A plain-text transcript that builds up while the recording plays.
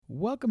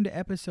Welcome to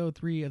episode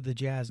 3 of the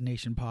Jazz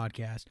Nation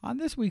podcast. On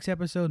this week's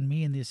episode,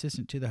 me and the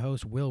assistant to the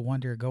host, Will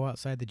Wonder, go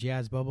outside the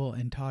Jazz bubble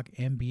and talk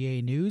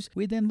NBA news.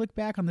 We then look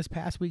back on this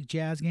past week's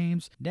Jazz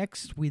games.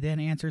 Next, we then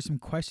answer some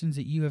questions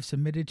that you have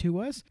submitted to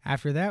us.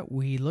 After that,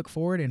 we look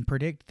forward and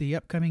predict the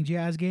upcoming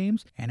Jazz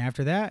games. And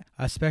after that,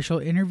 a special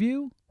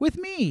interview with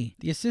me.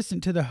 The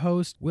assistant to the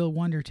host, Will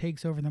Wonder,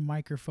 takes over the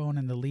microphone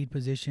in the lead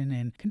position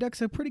and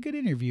conducts a pretty good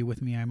interview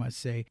with me, I must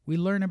say. We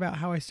learn about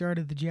how I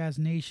started the Jazz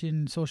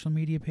Nation social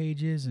media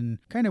pages and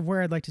kind of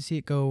where I'd like to see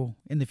it go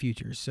in the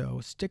future. So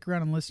stick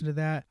around and listen to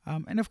that.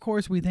 And of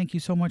course, we thank you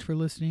so much for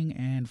listening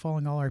and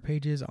following all our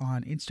pages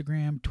on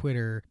Instagram,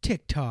 Twitter,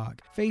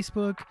 TikTok,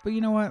 Facebook. But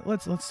you know what?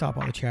 Let's stop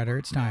all the chatter.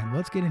 It's time.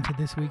 Let's get into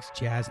this week's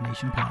Jazz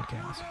Nation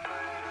podcast.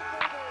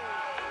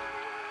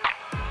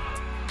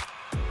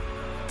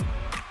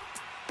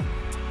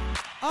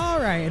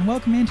 All right, and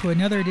welcome into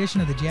another edition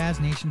of the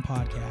Jazz Nation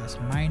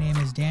podcast. My name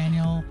is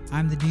Daniel.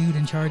 I'm the dude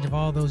in charge of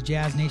all those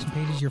Jazz Nation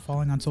pages you're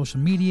following on social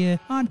media,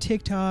 on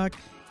TikTok,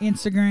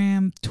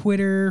 Instagram,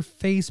 Twitter,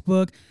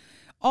 Facebook,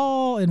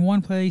 all in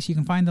one place. You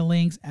can find the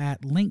links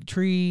at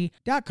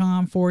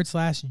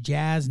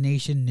linktree.com/Jazz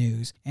Nation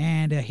News.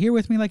 And here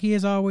with me, like he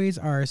is always,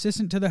 our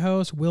assistant to the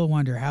host, Will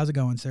Wonder. How's it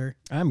going, sir?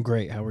 I'm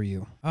great. How are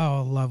you?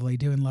 Oh, lovely.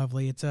 Doing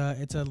lovely. It's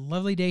a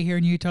lovely day here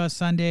in Utah,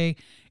 Sunday.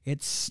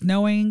 It's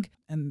snowing,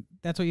 and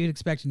that's what you'd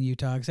expect in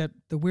Utah, except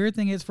the weird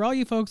thing is, for all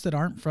you folks that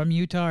aren't from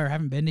Utah or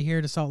haven't been to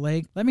here to Salt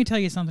Lake, let me tell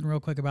you something real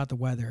quick about the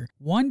weather.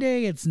 One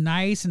day it's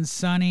nice and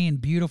sunny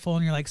and beautiful,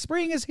 and you're like,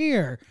 spring is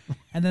here.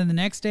 And then the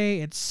next day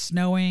it's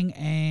snowing,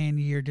 and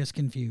you're just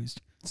confused.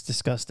 It's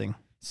disgusting.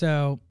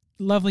 So,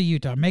 lovely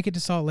Utah. Make it to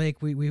Salt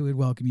Lake. We would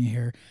welcome you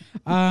here.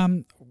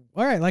 All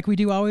right, like we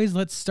do always,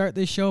 let's start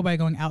this show by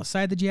going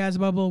outside the Jazz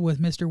bubble with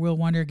Mr. Will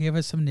Wonder. Give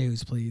us some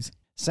news, please.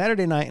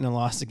 Saturday night in a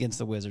loss against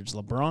the Wizards,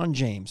 LeBron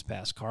James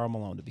passed Karl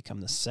Malone to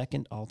become the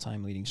second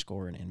all-time leading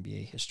scorer in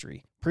NBA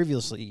history.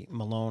 Previously,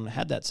 Malone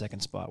had that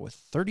second spot with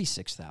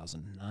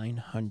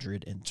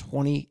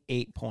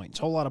 36,928 points.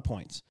 Whole lot of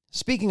points.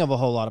 Speaking of a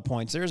whole lot of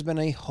points, there's been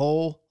a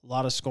whole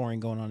lot of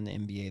scoring going on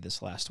in the NBA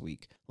this last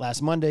week.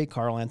 Last Monday,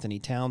 Karl Anthony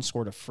Towns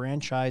scored a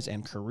franchise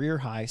and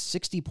career-high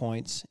 60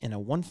 points in a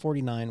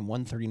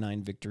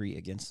 149-139 victory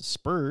against the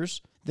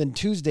Spurs. Then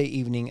Tuesday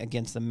evening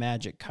against the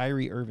Magic,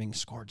 Kyrie Irving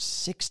scored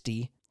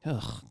 60, in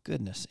a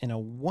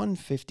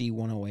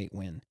 150-108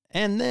 win.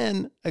 And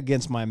then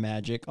against my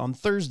Magic on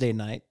Thursday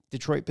night,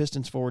 Detroit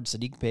Pistons forward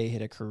Saddiq Bey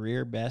hit a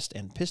career best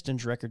and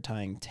Pistons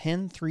record-tying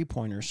 10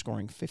 three-pointers,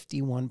 scoring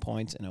 51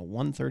 points in a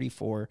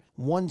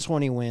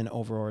 134-120 win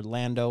over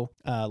Orlando.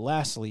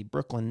 Lastly,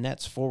 Brooklyn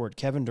Nets forward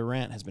Kevin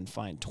Durant has been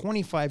fined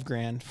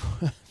 $25,000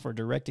 for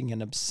directing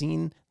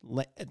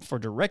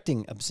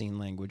obscene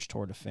language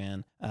toward a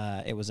fan.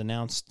 It was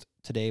announced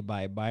today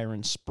by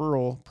Byron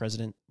Spurl,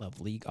 president of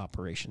league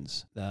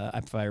operations.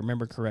 If I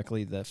remember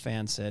correctly, the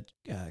fan said,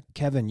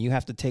 Kevin, you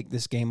have to take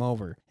this game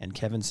over. And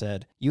Kevin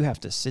said, you have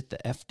to sit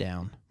the F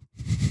down.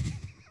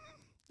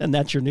 And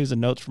that's your news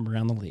and notes from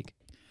around the league.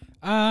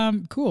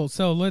 Cool.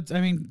 So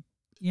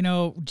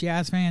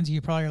Jazz fans,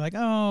 you probably are like,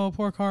 oh,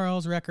 poor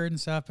Karl's record and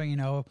stuff. But,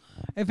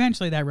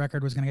 eventually that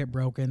record was going to get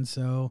broken.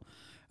 So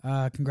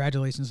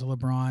congratulations to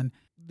LeBron.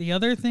 The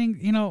other thing,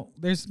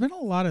 there's been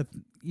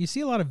you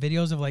see a lot of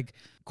videos of like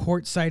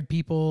courtside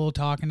people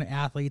talking to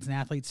athletes and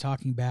athletes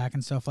talking back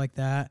and stuff like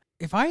that.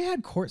 If I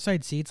had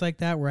courtside seats like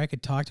that where I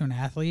could talk to an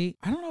athlete,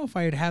 I don't know if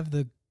I'd have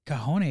the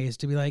cojones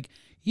to be like,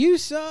 you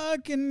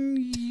suck and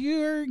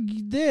you're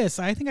this.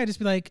 I think I'd just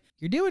be like,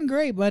 you're doing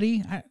great,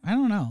 buddy. I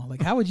don't know.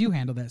 Like, how would you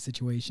handle that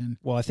situation?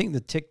 Well, I think the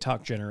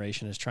TikTok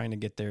generation is trying to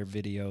get their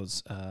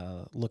videos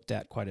looked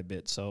at quite a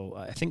bit. So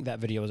I think that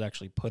video was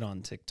actually put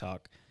on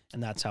TikTok,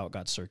 and that's how it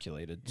got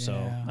circulated. Yeah.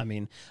 So,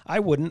 I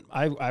wouldn't.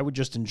 I would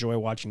just enjoy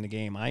watching the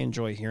game. I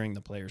enjoy hearing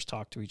the players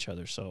talk to each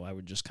other, so I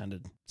would just kind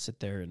of sit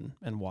there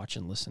and watch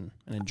and listen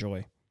and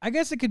enjoy. I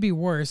guess it could be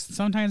worse.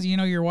 Sometimes,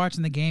 you're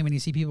watching the game and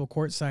you see people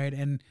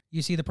courtside and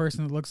you see the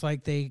person that looks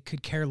like they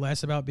could care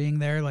less about being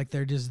there. Like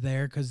they're just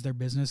there because their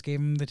business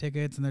gave them the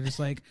tickets and they're just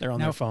like... they're on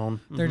their phone.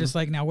 Mm-hmm. They're just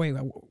like, now wait,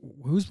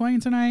 who's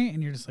playing tonight?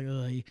 And you're just like,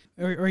 ugh.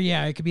 Or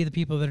it could be the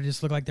people that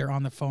just look like they're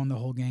on the phone the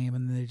whole game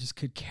and they just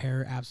could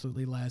care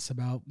absolutely less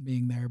about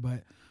being there,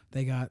 but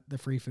they got the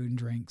free food and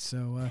drinks.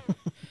 So...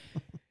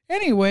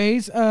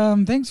 Anyways,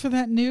 thanks for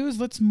that news.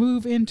 Let's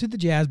move into the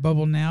Jazz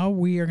bubble now.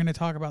 We are going to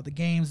talk about the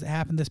games that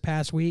happened this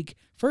past week.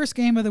 First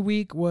game of the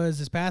week was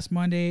this past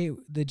Monday.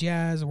 The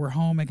Jazz were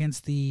home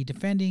against the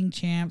defending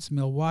champs,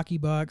 Milwaukee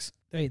Bucks.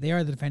 They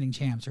are the defending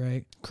champs,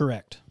 right?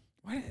 Correct.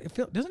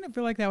 Doesn't it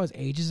feel like that was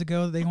ages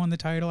ago that they won the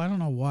title? I don't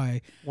know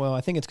why. Well,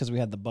 I think it's because we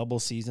had the bubble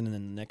season, and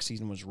then the next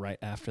season was right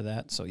after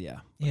that. So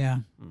yeah. Yeah.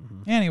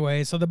 Mm-hmm.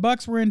 Anyway, so the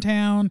Bucks were in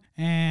town,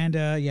 and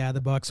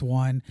the Bucks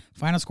won.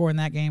 Final score in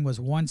that game was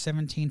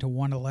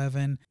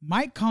 117-111.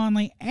 Mike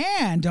Conley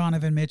and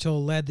Donovan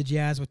Mitchell led the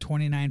Jazz with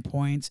 29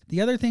 points.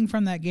 The other thing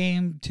from that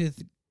game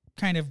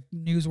kind of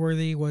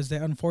newsworthy was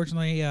that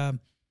unfortunately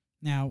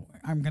Now,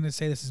 I'm going to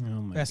say this as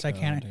best I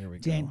can. Here we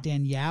go.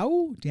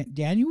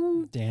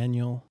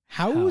 Daniel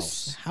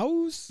House.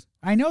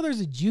 I know there's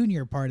a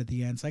junior part at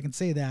the end, so I can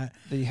say that.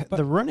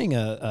 The running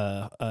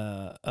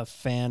a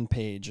fan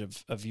page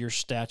of your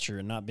stature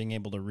and not being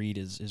able to read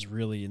is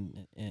really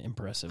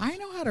impressive. I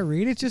know how to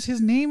read. It's just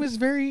his name is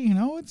very,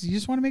 you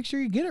just want to make sure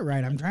you get it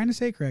right. I'm trying to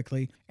say it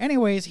correctly.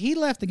 Anyways, he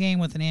left the game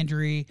with an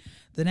injury.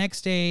 The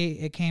next day,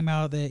 it came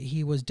out that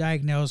he was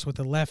diagnosed with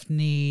a left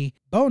knee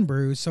bone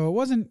bruise, so it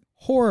wasn't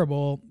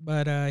horrible,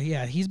 but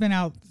he's been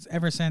out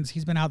ever since.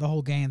 He's been out the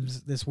whole game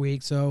this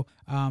week. So,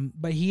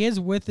 but he is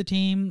with the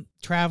team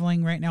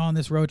traveling right now on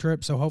this road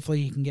trip. So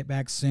hopefully he can get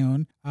back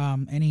soon.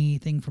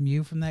 Anything from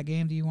you from that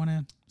game? Do you want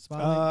to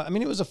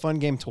spotlight? It was a fun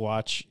game to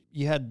watch.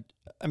 You have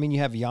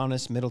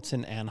Giannis,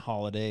 Middleton, and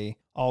Holiday,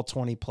 all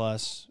 20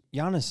 plus.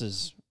 Giannis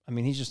is,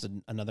 he's just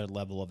another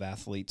level of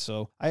athlete.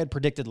 So I had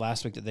predicted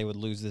last week that they would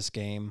lose this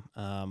game.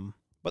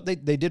 But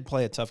they did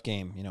play a tough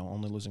game,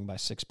 only losing by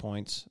 6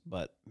 points.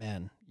 But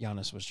man,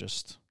 Giannis was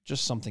just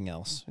something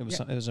else. It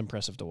was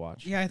impressive to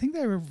watch. Yeah, I think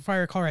if I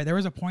recall right, there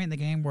was a point in the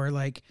game where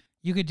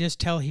you could just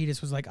tell he just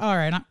was like, all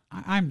right,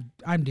 I'm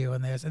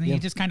doing this, and then he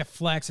just kind of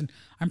flexed. And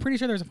I'm pretty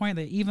sure there was a point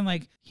that even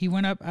he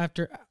went up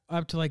to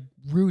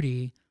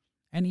Rudy,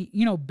 and he,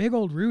 big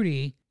old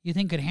Rudy, you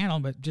think could handle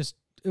him, but just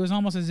it was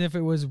almost as if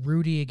it was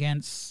Rudy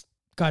against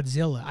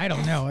Godzilla. I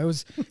don't know. It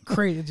was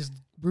crazy. It just.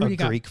 Rudy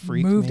got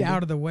moved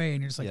out of the way,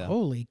 and you're just like,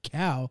 holy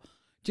cow.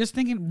 Just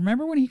thinking,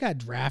 remember when he got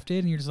drafted,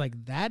 and you're just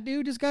like, that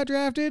dude just got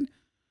drafted?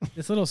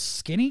 This little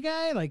skinny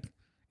guy?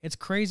 It's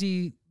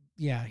crazy.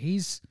 Yeah,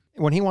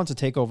 when he wants to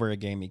take over a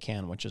game, he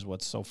can, which is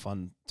what's so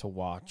fun to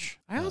watch.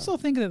 I also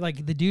think that,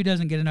 the dude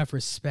doesn't get enough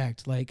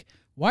respect.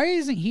 Why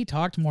isn't he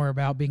talked more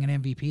about being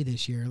an MVP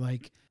this year?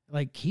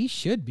 He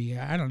should be.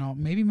 I don't know.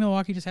 Maybe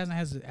Milwaukee just hasn't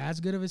had as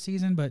good of a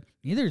season, but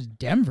neither is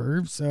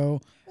Denver, so...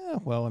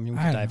 Well, we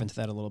can dive into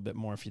that a little bit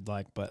more if you'd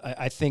like, but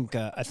I think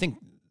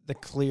the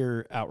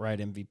clear outright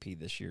MVP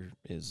this year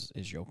is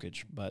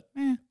Jokic, but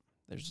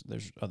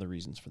there's other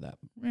reasons for that.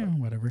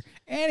 Whatever.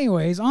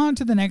 Anyways, on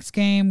to the next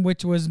game,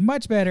 which was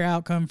much better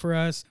outcome for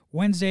us.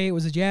 Wednesday, it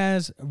was the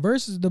Jazz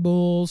versus the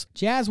Bulls.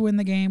 Jazz win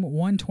the game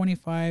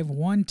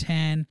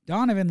 125-110.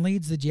 Donovan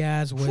leads the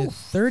Jazz with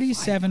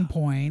 37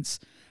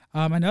 points.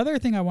 Another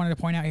thing I wanted to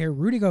point out here,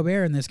 Rudy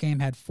Gobert in this game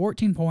had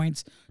 14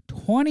 points,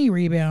 20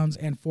 rebounds,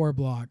 and 4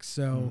 blocks.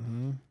 So,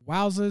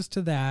 wowzers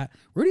to that.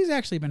 Rudy's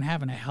actually been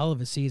having a hell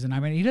of a season. I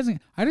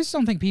just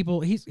don't think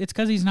it's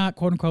because he's not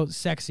quote unquote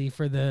sexy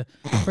for the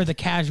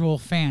casual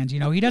fans. He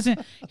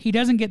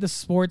doesn't get the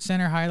Sports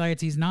Center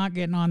highlights. He's not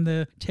getting on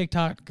the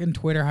TikTok and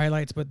Twitter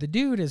highlights, but the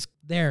dude is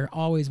there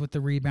always with the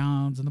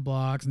rebounds and the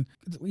blocks, and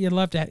you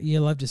love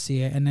to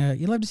see it, and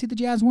you love to see the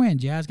Jazz win.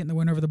 Jazz getting the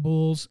win over the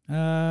Bulls.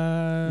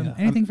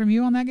 Anything from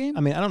you on that game?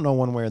 I don't know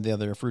one way or the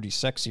other if Rudy's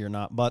sexy or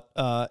not, but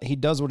he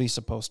does what he's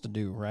supposed to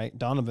do, right?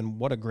 Donovan,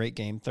 what a great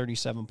game,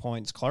 37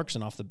 points.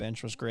 Clarkson off the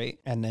bench was great,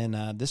 and then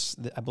I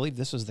believe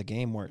this was the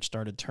game where it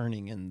started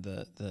turning and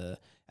the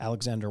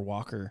Alexander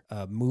Walker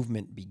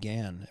movement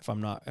began. If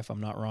I'm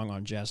not wrong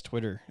on Jazz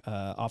Twitter,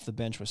 off the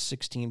bench was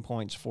 16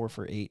 points, 4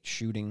 for 8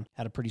 shooting,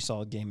 had a pretty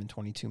solid game in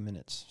 22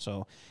 minutes.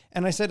 So,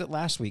 and I said it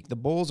last week, the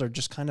Bulls are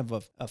just kind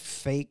of a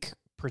fake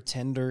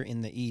pretender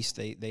in the East.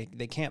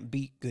 They can't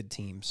beat good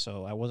teams,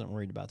 so I wasn't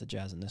worried about the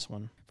Jazz in this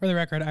one. For the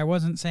record, I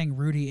wasn't saying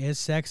Rudy is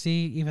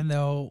sexy, even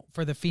though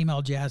for the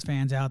female Jazz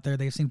fans out there,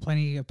 they've seen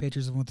plenty of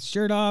pictures of him with his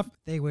shirt off.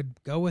 They would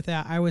go with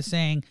that. I was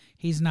saying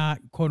he's not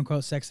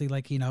quote-unquote sexy,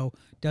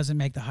 doesn't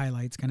make the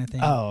highlights kind of thing.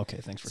 Oh, okay.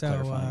 Thanks for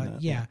clarifying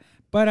that. Yeah.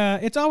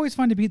 But it's always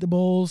fun to beat the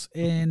Bulls,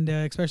 and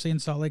especially in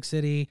Salt Lake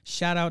City.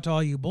 Shout out to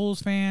all you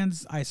Bulls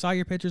fans. I saw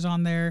your pictures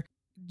on there.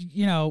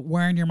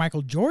 Wearing your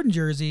Michael Jordan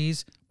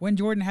jerseys when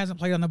Jordan hasn't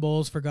played on the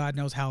Bulls for God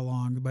knows how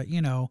long, but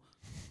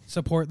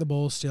support the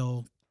Bulls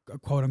still,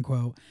 quote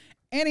unquote.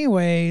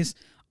 Anyways,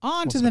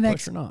 on to the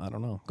next. Or not, I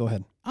don't know. Go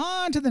ahead.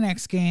 On to the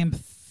next game.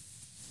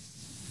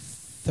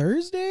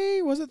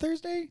 Thursday? Was it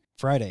Thursday?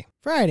 Friday.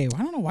 I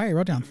don't know why I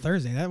wrote down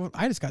Thursday.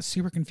 I just got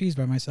super confused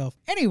by myself.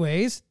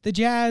 Anyways, the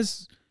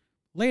Jazz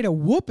laid a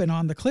whooping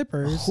on the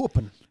Clippers.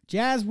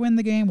 Jazz win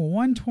the game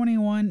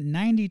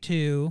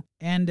 121-92,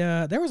 and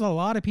there was a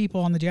lot of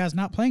people on the Jazz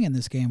not playing in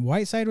this game.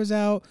 Whiteside was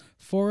out,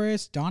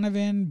 Forrest,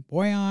 Donovan,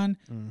 Boyan,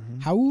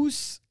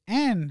 House,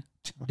 and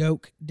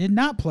Doak did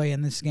not play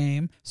in this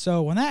game.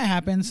 So when that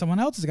happens, someone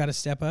else has got to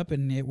step up,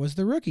 and it was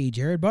the rookie.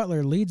 Jared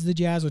Butler leads the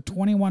Jazz with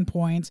 21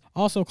 points.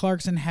 Also,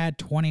 Clarkson had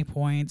 20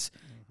 points.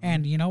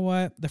 And you know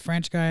what? The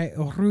French guy,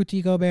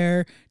 Rudy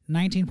Gobert,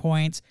 19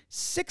 points,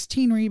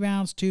 16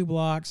 rebounds, 2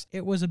 blocks.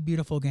 It was a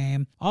beautiful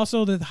game.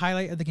 Also, the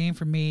highlight of the game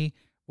for me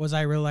was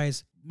I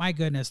realized, my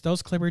goodness,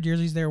 those Clipper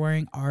jerseys they're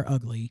wearing are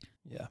ugly.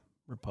 Yeah,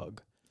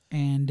 repug.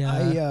 And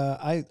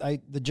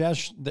the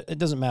Jazz, it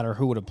doesn't matter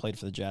who would have played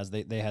for the Jazz.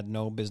 They had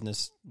no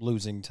business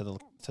losing to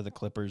the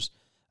Clippers.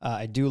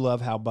 I do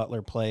love how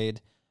Butler played.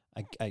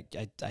 I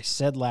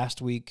said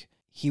last week,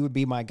 he would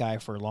be my guy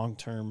for a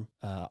long-term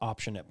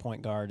option at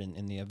point guard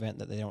in the event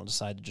that they don't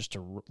decide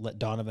to let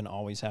Donovan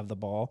always have the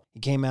ball. He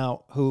came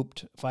out,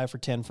 hooped, 5 for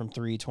 10 from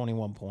 3,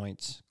 21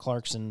 points.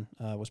 Clarkson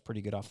was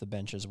pretty good off the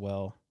bench as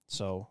well.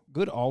 So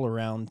good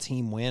all-around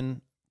team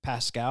win.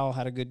 Pascal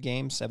had a good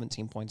game,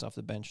 17 points off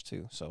the bench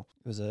too. So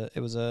it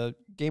was a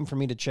game for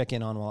me to check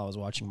in on while I was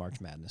watching March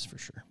Madness for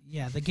sure.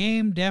 Yeah, the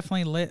game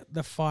definitely lit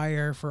the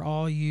fire for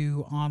all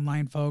you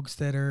online folks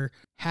that are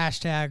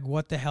hashtag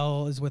what the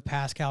hell is with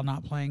Pascal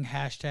not playing,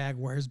 hashtag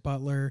where's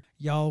Butler.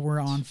 Y'all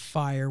were on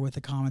fire with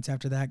the comments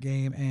after that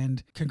game,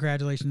 and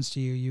congratulations to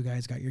you. You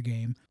guys got your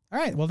game. All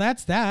right, well,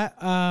 that's that.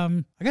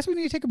 I guess we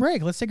need to take a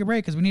break. Let's take a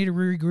break because we need to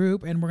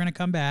regroup, and we're going to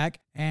come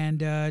back and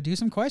do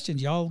some questions.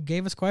 Y'all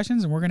gave us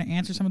questions, and we're going to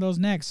answer some of those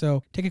next.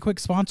 So take a quick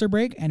sponsor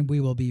break, and we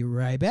will be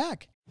right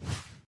back.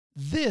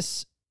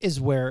 This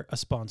is where a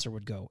sponsor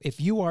would go.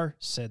 If you are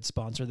said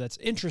sponsor that's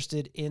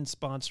interested in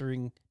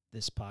sponsoring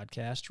this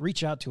podcast,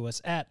 reach out to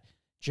us at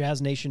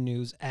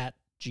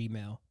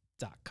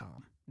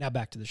jazznationnews@gmail.com. Now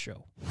back to the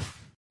show.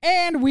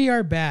 And we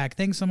are back.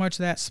 Thanks so much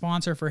to that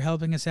sponsor for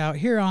helping us out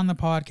here on the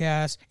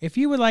podcast. If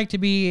you would like to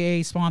be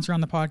a sponsor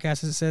on the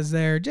podcast, as it says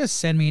there, just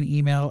send me an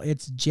email.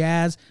 It's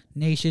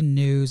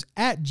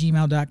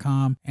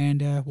jazznationnews@gmail.com,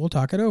 and we'll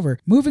talk it over.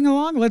 Moving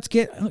along, let's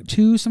get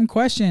to some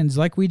questions.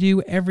 Like we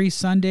do every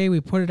Sunday,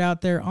 we put it out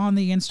there on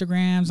the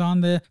Instagrams,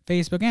 on the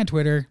Facebook, and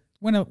Twitter.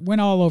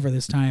 Went all over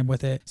this time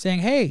with it, saying,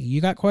 hey,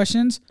 you got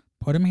questions?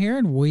 Put them here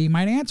and we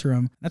might answer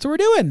them. That's what we're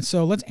doing.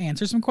 So let's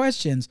answer some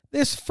questions.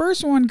 This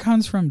first one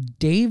comes from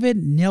David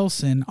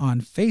Nilsson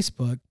on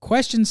Facebook.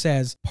 Question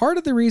says, part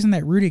of the reason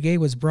that Rudy Gay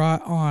was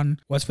brought on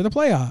was for the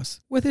playoffs.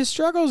 With his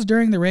struggles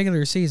during the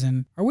regular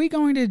season, are we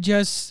going to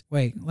just...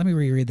 Wait, let me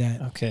reread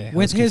that. Okay.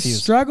 With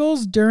his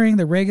struggles during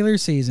the regular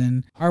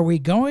season, are we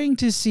going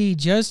to see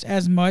just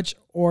as much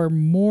or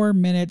more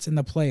minutes in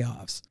the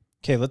playoffs?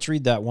 Okay, let's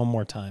read that one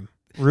more time.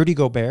 Rudy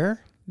Gobert?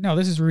 No,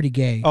 this is Rudy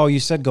Gay. Oh, you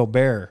said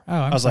Gobert. Oh,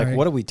 I was sorry. like,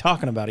 what are we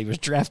talking about? He was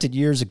drafted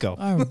years ago.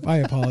 I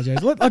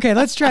apologize. Okay,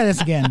 let's try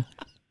this again.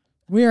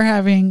 We are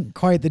having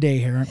quite the day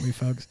here, aren't we,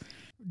 folks?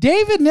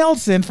 David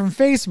Nelson from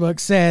Facebook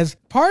says,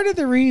 part of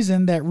the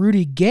reason that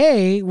Rudy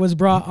Gay was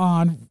brought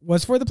on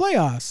was for the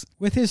playoffs.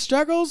 With his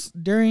struggles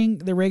during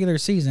the regular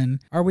season,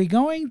 are we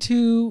going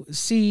to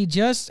see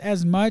just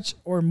as much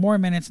or more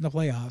minutes in the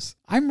playoffs?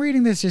 I'm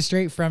reading this just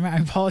straight from it. I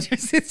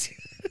apologize.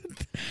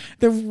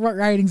 The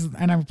writings,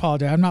 and I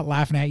apologize. I'm not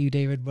laughing at you,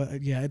 David,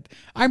 but yeah,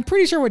 I'm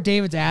pretty sure what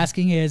David's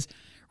asking is,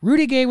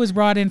 Rudy Gay was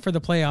brought in for the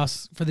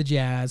playoffs for the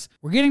Jazz.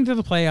 We're getting to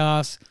the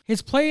playoffs.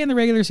 His play in the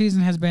regular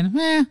season has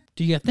been,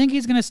 do you think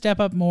he's going to step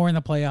up more in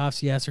the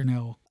playoffs? Yes or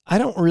no? I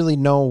don't really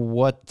know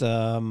what's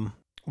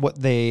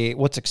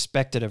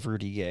expected of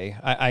Rudy Gay.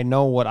 I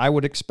know what I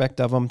would expect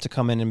of him to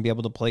come in and be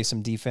able to play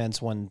some defense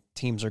when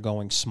teams are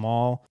going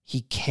small.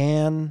 He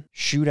can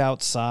shoot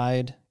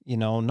outside,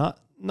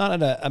 not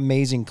at an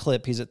amazing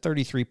clip. He's at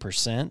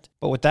 33%.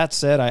 But with that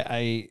said,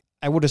 I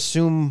would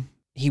assume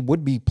he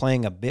would be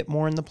playing a bit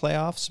more in the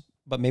playoffs,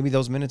 but maybe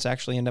those minutes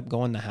actually end up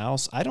going to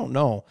house. I don't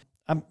know.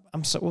 I'm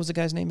so, what was the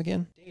guy's name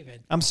again?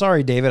 David. I'm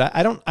sorry, David.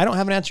 I don't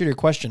have an answer to your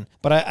question,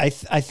 but I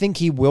think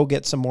he will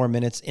get some more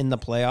minutes in the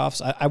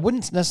playoffs. I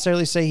wouldn't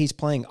necessarily say he's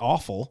playing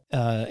awful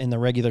in the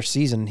regular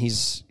season.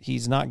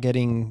 He's not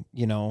getting,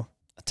 a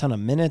ton of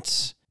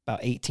minutes.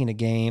 About 18 a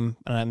game,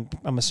 and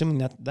I'm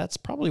assuming that's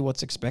probably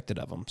what's expected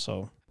of him.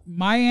 So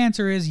my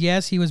answer is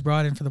yes, he was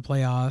brought in for the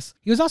playoffs.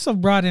 He was also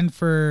brought in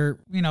for,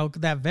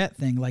 that vet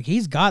thing. Like,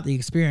 he's got the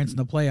experience in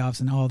the playoffs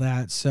and all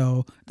that,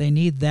 so they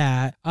need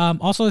that.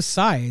 Also his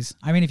size.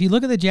 I mean, if you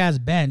look at the Jazz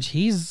bench,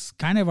 he's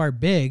kind of our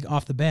big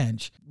off the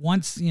bench.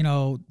 Once,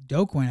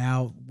 Doak went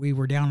out, we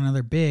were down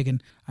another big,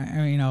 and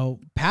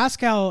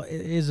Pascal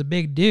is a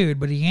big dude,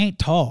 but he ain't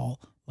tall.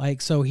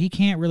 So he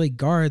can't really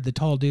guard the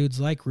tall dudes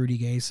like Rudy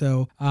Gay.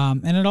 So,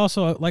 and it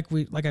also, like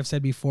I've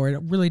said before,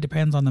 it really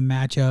depends on the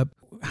matchup,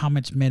 how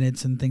much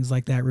minutes and things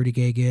like that Rudy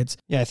Gay gets.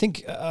 Yeah, I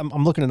think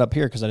I'm looking it up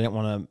here because I didn't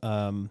want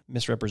to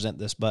misrepresent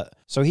this, but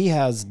so he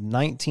has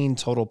 19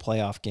 total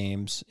playoff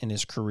games in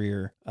his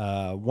career.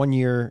 1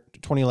 year,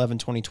 2011,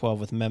 2012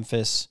 with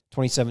Memphis,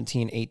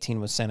 2017, 18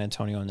 with San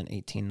Antonio, and then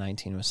 18,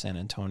 19 with San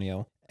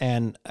Antonio.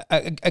 And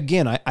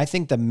again, I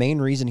think the main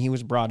reason he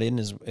was brought in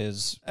is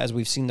as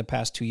we've seen the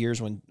past 2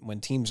 years when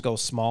teams go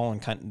small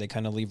and they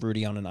kind of leave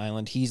Rudy on an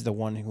island, he's the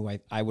one who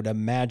I would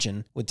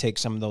imagine would take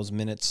some of those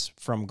minutes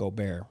from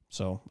Gobert.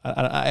 So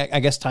I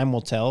guess time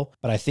will tell,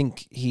 but I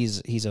think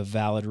he's a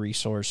valid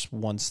resource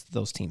once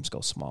those teams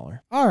go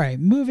smaller. All right,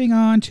 moving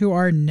on to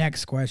our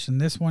next question.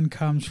 This one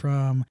comes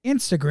from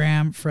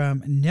Instagram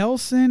from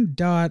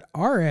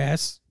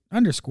Nelson.rs_.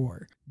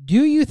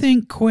 Do you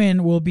think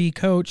Quinn will be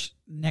coach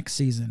next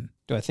season?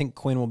 Do I think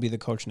Quinn will be the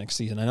coach next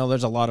season? I know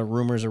there's a lot of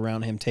rumors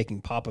around him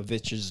taking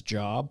Popovich's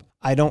job.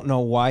 I don't know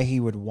why he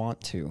would want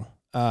to.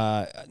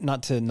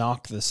 Not to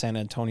knock the San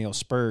Antonio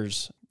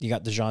Spurs. You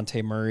got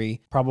DeJounte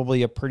Murray,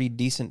 probably a pretty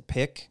decent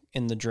pick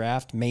in the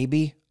draft,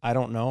 maybe. I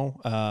don't know.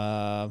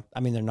 I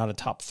mean, they're not a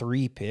top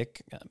 3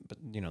 pick, but,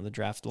 the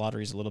draft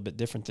lottery is a little bit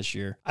different this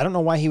year. I don't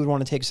know why he would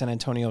want to take San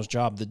Antonio's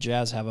job. The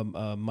Jazz have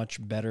a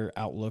much better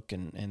outlook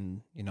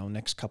in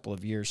next couple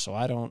of years, so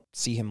I don't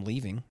see him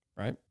leaving,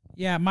 right?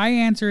 Yeah, my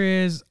answer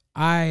is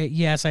I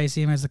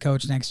see him as the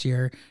coach next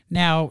year.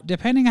 Now,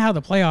 depending on how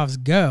the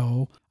playoffs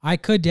go, I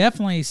could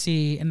definitely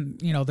see, and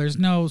there's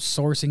no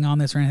sourcing on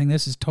this or anything.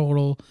 This is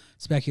total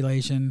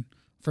speculation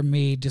from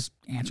me just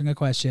answering a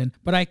question.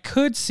 But I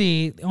could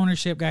see the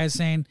ownership guys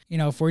saying,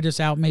 if we're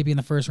just out maybe in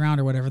the first round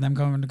or whatever, them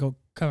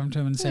come to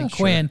him and say,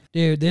 Quinn,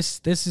 dude,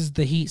 this is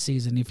the heat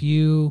season.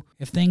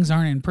 If things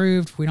aren't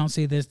improved, if we don't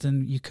see this,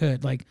 then you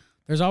could.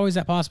 There's always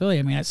that possibility.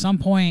 I mean, at some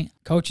point,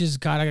 coaches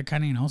got to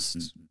kind of,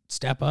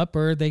 step up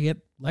or they get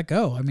let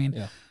go. I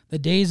mean, the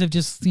days of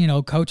just,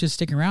 coaches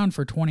sticking around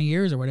for 20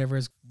 years or whatever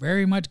is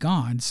very much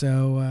gone.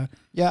 So,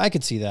 yeah, I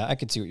could see that. I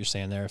could see what you're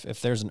saying there.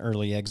 If there's an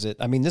early exit,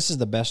 I mean, this is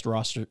the best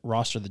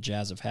roster the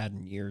Jazz have had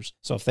in years.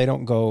 So if they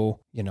don't go,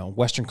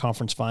 Western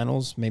Conference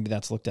Finals, maybe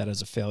that's looked at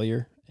as a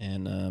failure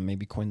and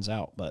maybe Quinn's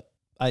out. But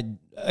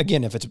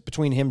if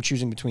it's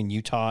choosing between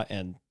Utah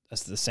and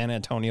the San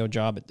Antonio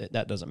job,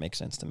 that doesn't make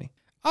sense to me.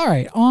 All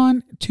right,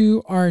 on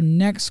to our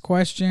next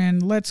question.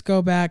 Let's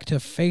go back to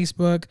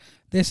Facebook.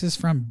 This is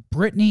from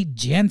Brittany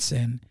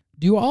Jensen.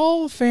 Do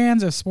all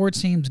fans of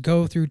sports teams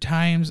go through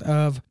times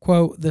of,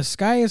 quote, the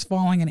sky is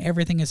falling and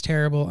everything is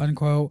terrible,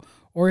 unquote,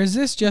 or is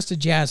this just a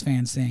Jazz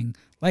fans thing?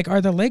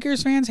 Are the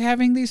Lakers fans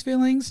having these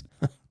feelings?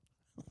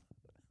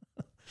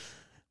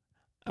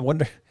 I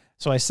wonder.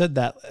 So I said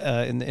that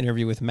in the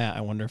interview with Matt.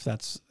 I wonder if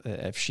that's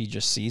if she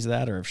just sees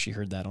that or if she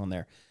heard that on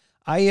there.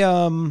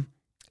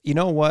 You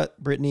know what,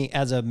 Brittany,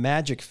 as a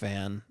Magic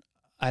fan,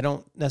 I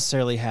don't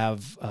necessarily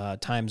have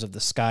times of the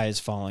sky is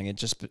falling.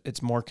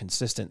 It's more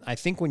consistent. I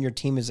think when your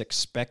team is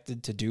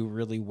expected to do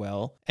really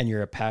well and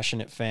you're a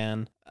passionate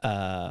fan,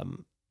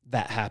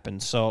 that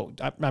happens. So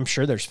I'm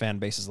sure there's fan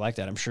bases like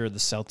that. I'm sure the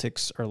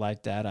Celtics are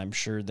like that. I'm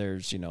sure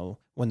there's,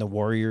 when the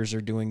Warriors are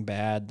doing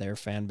bad, their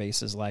fan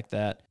base is like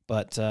that.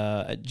 But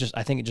I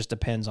think it just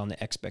depends on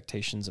the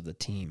expectations of the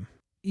team.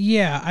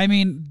 Yeah, I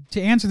mean,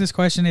 to answer this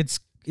question, it's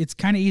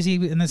kind of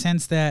easy in the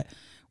sense that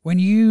when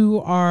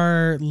you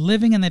are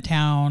living in the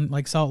town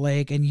like Salt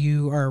Lake and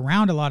you are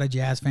around a lot of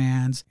Jazz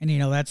fans and,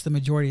 that's the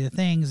majority of the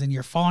things and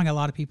you're following a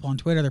lot of people on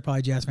Twitter, they're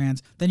probably Jazz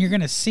fans, then you're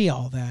going to see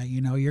all that,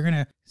 you're going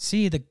to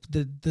see the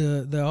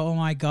oh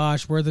my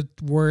gosh, we're the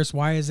worst.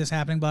 Why is this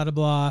happening? Blah, blah,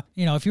 blah.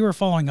 If you were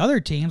following other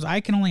teams,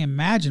 I can only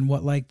imagine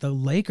what the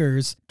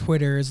Lakers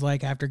Twitter is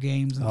like after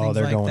games and things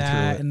like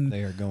that. And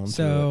they are going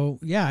through it. So,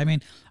 yeah, I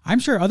mean, I'm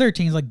sure other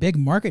teams like big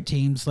market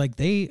teams,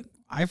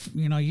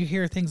 you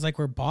hear things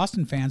where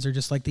Boston fans are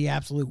just the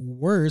absolute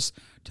worst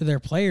to their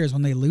players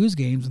when they lose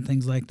games and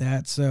things like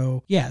that.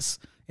 So yes,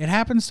 it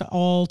happens to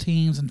all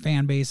teams and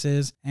fan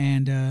bases,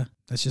 and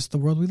that's just the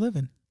world we live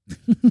in.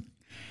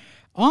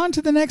 On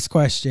to the next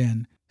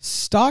question.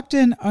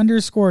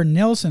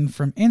 Stockton_Nilsson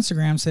from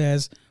Instagram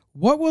says,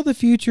 what will the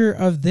future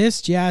of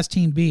this Jazz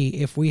team be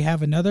if we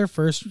have another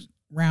first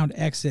round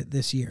exit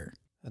this year?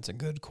 That's a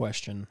good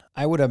question.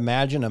 I would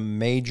imagine a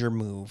major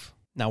move.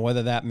 Now,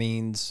 whether that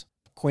means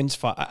Quinn's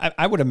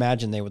I would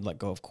imagine they would let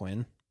go of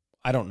Quinn.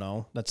 I don't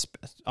know. That's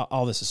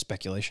all. This is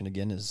speculation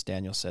again, as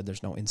Daniel said.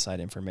 There's no inside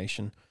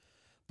information,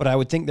 but I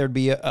would think there'd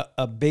be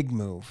a big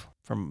move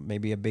from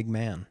maybe a big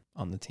man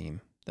on the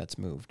team that's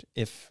moved.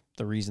 If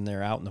the reason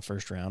they're out in the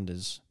first round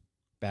is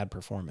bad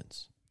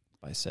performance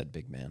by said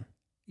big man.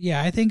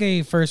 Yeah, I think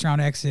a first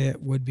round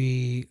exit would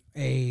be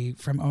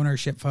from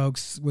ownership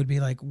folks would be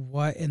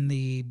what in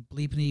the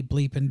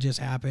bleeping just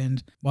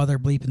happened while they're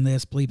bleeping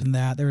this, bleeping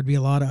that. There would be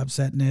a lot of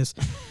upsetness.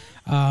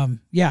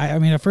 Yeah, I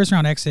mean, a first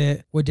round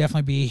exit would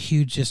definitely be a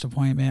huge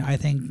disappointment. I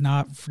think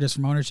not just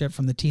from ownership,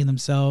 from the team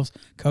themselves,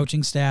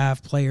 coaching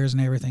staff, players,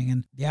 and everything.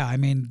 And yeah, I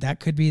mean,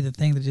 that could be the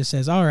thing that just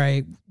says, all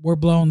right, we're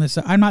blowing this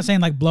up. I'm not saying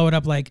blow it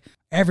up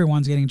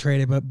everyone's getting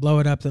traded, but blow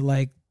it up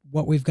that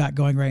what we've got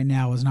going right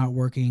now is not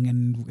working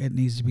and it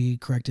needs to be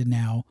corrected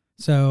now.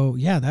 So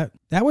yeah,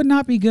 that would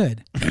not be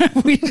good.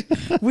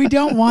 we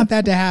don't want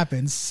that to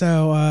happen.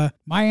 So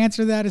my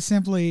answer to that is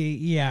simply,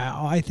 yeah,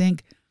 I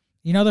think,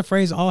 the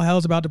phrase all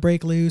hell's about to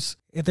break loose.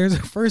 If there's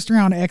a first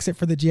round exit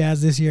for the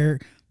Jazz this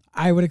year,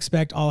 I would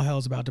expect all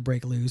hell's about to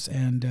break loose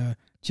and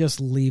just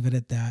leave it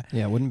at that.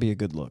 Yeah, it wouldn't be a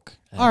good look.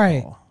 All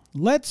right,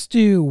 let's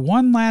do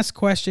one last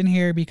question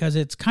here because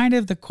it's kind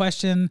of the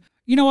question.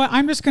 You know what?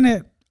 I'm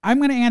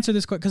going to answer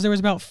this quick because there was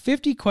about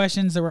 50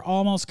 questions that were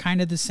almost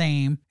kind of the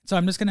same. So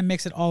I'm just going to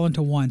mix it all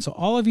into one. So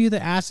all of you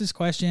that asked this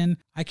question,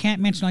 I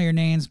can't mention all your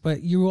names,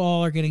 but you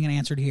all are getting it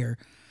answered here.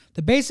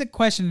 The basic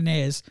question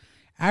is,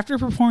 after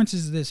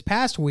performances this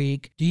past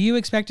week, do you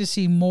expect to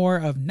see more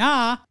of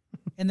Nah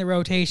in the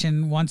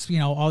rotation once,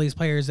 all these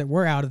players that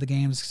were out of the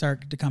games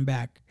start to come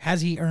back?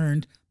 Has he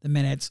earned the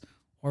minutes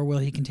or will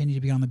he continue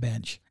to be on the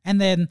bench?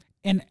 And then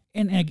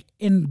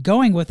in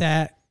going with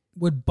that,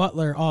 would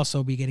Butler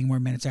also be getting more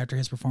minutes after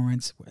his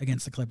performance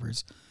against the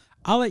Clippers?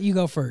 I'll let you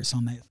go first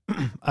on this.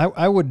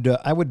 I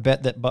would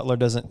bet that Butler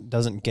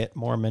doesn't get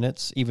more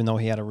minutes, even though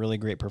he had a really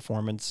great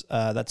performance.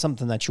 That's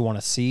something that you want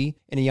to see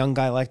in a young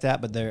guy like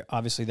that. But there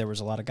was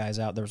a lot of guys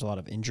out. There was a lot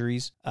of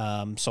injuries.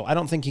 So I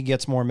don't think he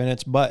gets more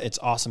minutes. But it's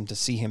awesome to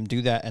see him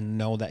do that and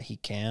know that he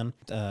can.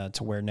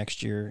 To where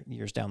next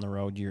years down the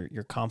road,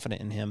 you're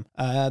confident in him.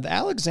 The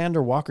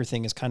Alexander Walker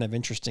thing is kind of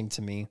interesting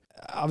to me.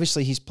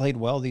 Obviously, he's played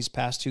well these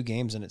past 2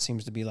 games, and it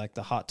seems to be like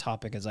the hot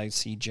topic as I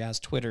see Jazz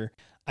Twitter.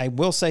 I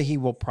will say he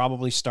will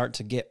probably start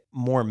to get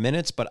more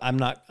minutes, but I'm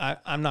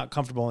not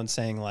comfortable in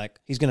saying like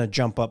he's going to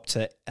jump up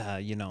to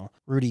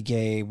Rudy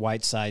Gay,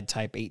 Whiteside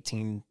type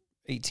 18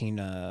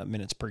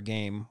 minutes per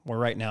game, where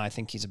right now I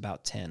think he's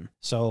about 10.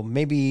 So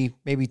maybe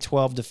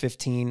 12 to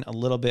 15, a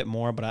little bit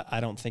more, but I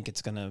don't think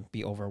it's going to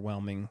be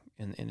overwhelming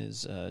in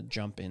his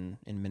jump in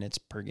minutes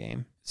per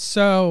game.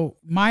 So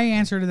my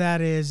answer to that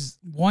is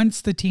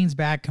once the team's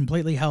back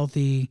completely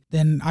healthy,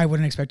 then I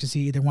wouldn't expect to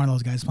see either one of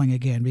those guys playing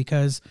again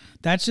because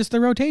that's just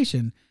the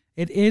rotation.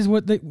 It is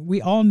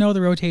we all know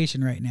the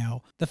rotation right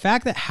now. The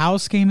fact that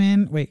House came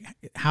in,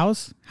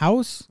 House? Oh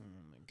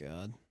my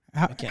God.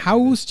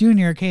 House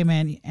Jr. came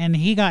in and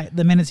he got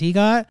the minutes he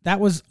got. That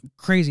was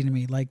crazy to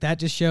me. Like that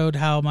just showed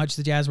how much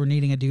the Jazz were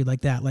needing a dude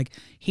like that. Like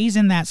he's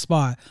in that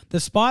spot. The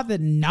spot that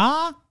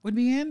Nah would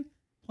be in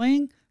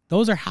playing,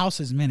 those are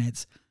House's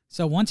minutes.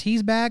 So once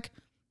he's back,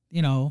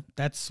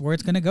 that's where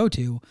it's going to go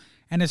to.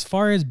 And as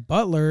far as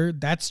Butler,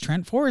 that's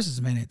Trent Forrest's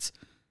minutes.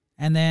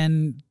 And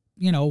then,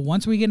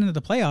 once we get into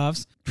the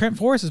playoffs, Trent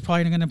Forrest is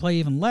probably going to play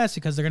even less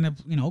because they're going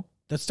to,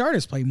 the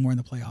starters play more in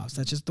the playoffs.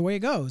 That's just the way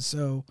it goes.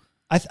 So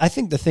I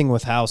think the thing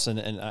with House,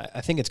 and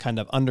I think it's kind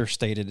of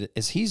understated,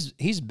 is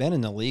he's been in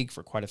the league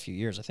for quite a few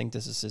years. I think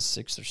this is his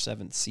 6th or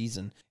 7th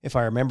season, if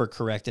I remember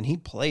correct. And he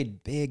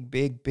played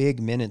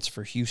big minutes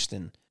for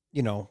Houston.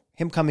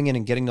 Him coming in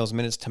and getting those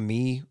minutes to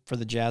me for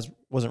the Jazz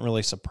wasn't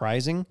really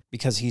surprising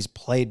because he's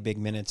played big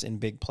minutes in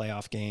big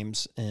playoff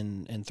games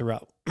and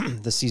throughout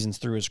the seasons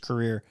through his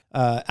career.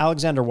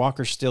 Alexander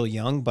Walker's still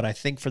young, but I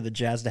think for the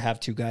Jazz to have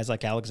 2 guys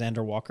like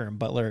Alexander Walker and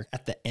Butler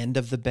at the end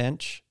of the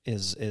bench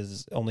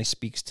is only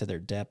speaks to their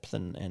depth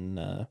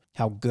and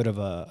how good of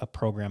a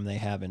program they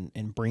have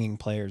in bringing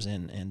players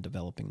in and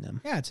developing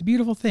them. Yeah, it's a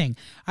beautiful thing.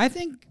 I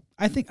think,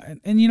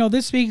 and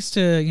this speaks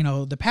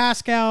to, the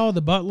Pascal,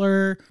 the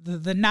Butler,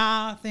 the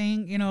Nah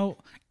thing,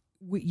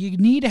 you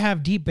need to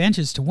have deep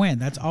benches to win.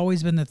 That's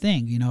always been the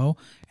thing,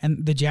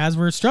 and the Jazz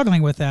were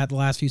struggling with that the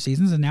last few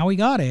seasons, and now we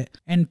got it.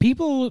 And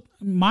people,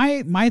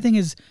 my thing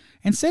is,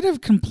 instead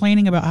of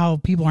complaining about how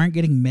people aren't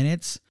getting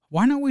minutes,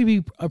 why don't we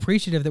be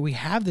appreciative that we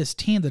have this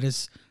team that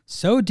is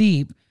so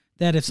deep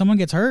that if someone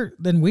gets hurt,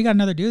 then we got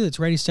another dude that's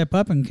ready to step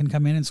up and can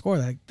come in and score.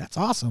 That's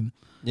awesome.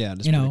 Yeah,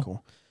 that's pretty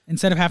cool.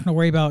 Instead of having to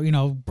worry about,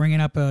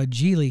 bringing up a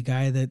G League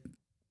guy that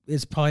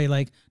is probably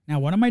like, now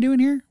what am I doing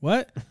here?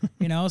 What?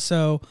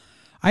 So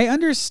I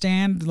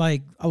understand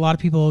like a lot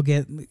of people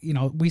get,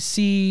 we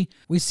see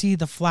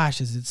the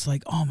flashes. It's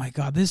like, oh my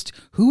God,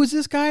 who is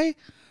this guy?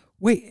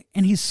 Wait,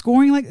 and he's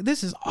scoring like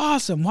this is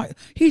awesome. Why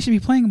he should be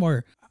playing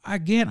more.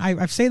 Again,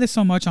 I say this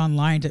so much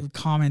online to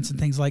comments and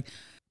things like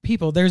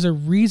people, there's a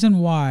reason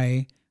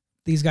why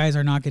these guys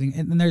are not getting,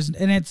 and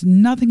it's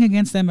nothing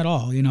against them at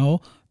all.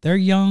 They're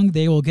young,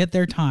 they will get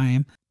their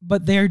time,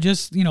 but they're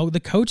just,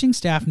 the coaching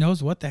staff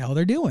knows what the hell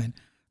they're doing.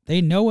 They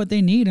know what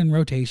they need in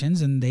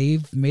rotations, and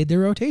they've made their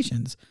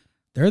rotations.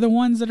 They're the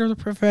ones that are the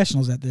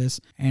professionals at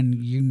this, and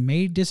you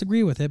may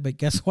disagree with it, but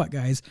guess what,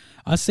 guys?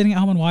 Us sitting at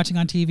home and watching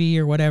on TV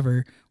or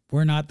whatever,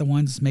 we're not the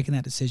ones making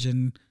that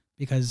decision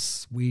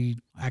because we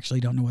actually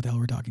don't know what the hell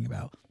we're talking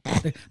about.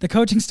 The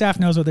coaching staff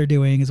knows what they're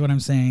doing, is what I'm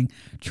saying.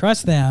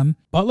 Trust them.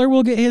 Butler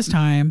will get his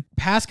time.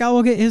 Pascal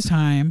will get his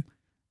time,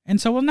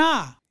 and so will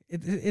Nah.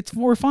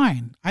 We're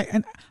fine.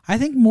 I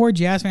think more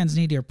Jazz fans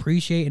need to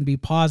appreciate and be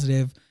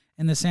positive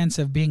in the sense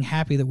of being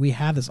happy that we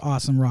have this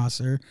awesome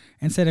roster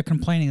instead of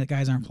complaining that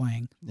guys aren't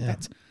playing. Yeah.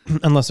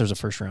 Unless there's a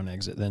first round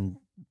exit, then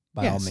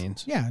by all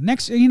means. Yeah.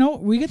 Next,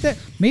 we get that.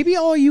 Maybe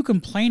all you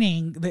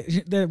complaining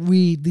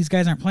that these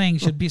guys aren't playing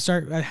should be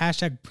start a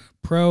hashtag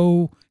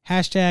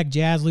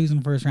Jazz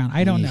losing first round.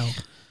 I don't know.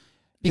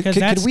 Because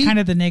that's kind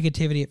of the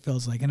negativity it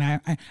feels like. And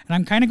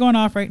I'm kind of going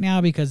off right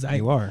now because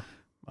you are.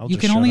 You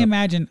can only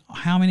imagine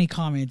how many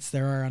comments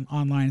there are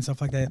online and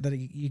stuff like that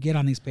you get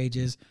on these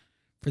pages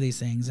for these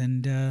things.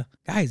 And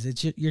guys,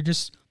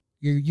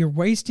 you're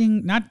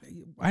wasting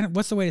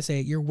what's the way to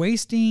say it? You're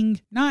wasting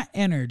not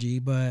energy,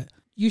 but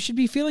you should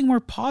be feeling more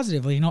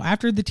positively.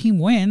 After the team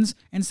wins,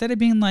 instead of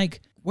being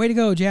like, "Way to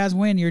go, Jazz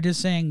win," you're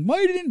just saying,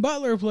 "Why didn't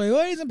Butler play?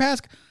 Why isn't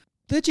Pascal?"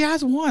 The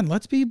Jazz won.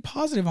 Let's be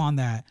positive on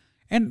that.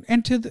 And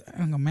I'm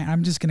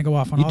just gonna go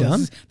off on all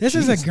done? This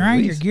is a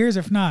grind your gears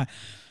if not.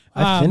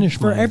 I finished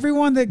for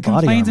everyone that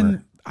complains,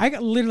 armor.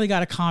 and literally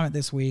got a comment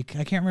this week.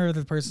 I can't remember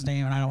the person's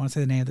name, and I don't want to say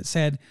the name, that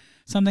said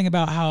something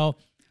about how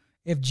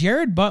if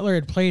Jared Butler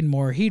had played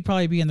more, he'd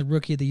probably be in the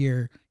Rookie of the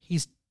Year.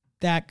 He's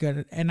that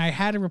good. And I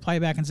had to reply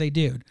back and say,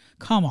 dude,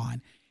 come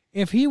on.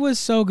 If he was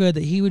so good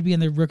that he would be in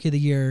the Rookie of the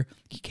Year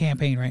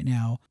campaign right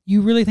now,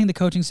 you really think the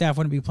coaching staff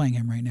wouldn't be playing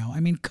him right now? I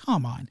mean,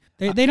 come on.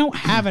 They don't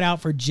have it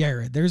out for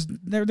Jared. There's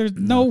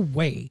no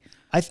way.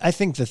 I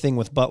think the thing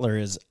with Butler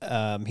is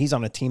he's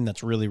on a team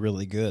that's really,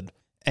 really good.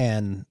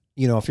 And,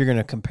 if you're going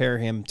to compare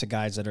him to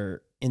guys that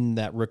are in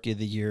that Rookie of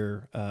the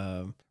Year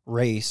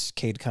race,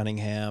 Cade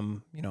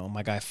Cunningham,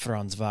 my guy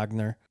Franz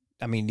Wagner.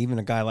 I mean, even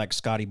a guy like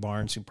Scotty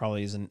Barnes, who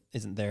probably isn't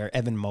there,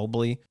 Evan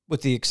Mobley.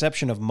 With the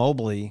exception of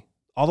Mobley,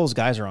 all those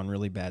guys are on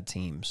really bad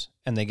teams,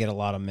 and they get a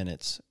lot of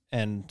minutes.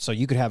 And so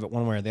you could have it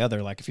one way or the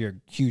other. Like if you're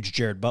a huge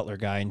Jared Butler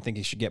guy and think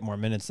he should get more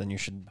minutes, then you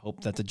should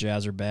hope that the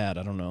Jazz are bad.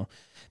 I don't know.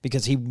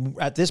 Because he,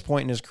 at this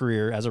point in his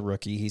career as a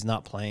rookie, he's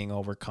not playing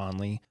over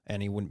Conley,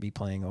 and he wouldn't be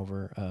playing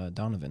over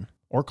Donovan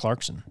or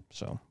Clarkson.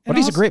 But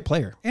he's a great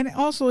player. And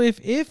also,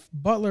 if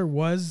Butler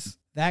was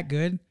that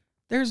good,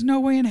 there's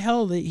no way in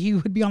hell that he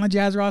would be on the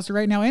Jazz roster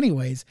right now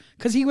anyways,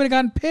 because he would have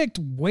gotten picked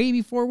way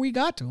before we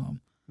got to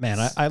him. Man,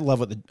 I love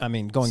going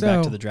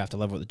back to the draft, I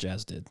love what the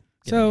Jazz did.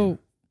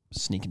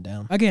 Sneaking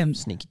down. Again,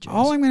 sneaky Jazz.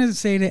 All I'm going to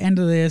say to end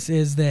of this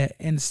is that,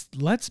 and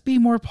let's be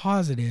more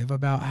positive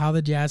about how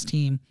the Jazz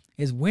team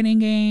is winning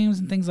games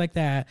and things like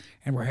that,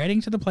 and we're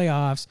heading to the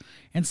playoffs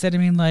instead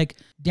of being like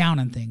down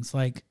on things.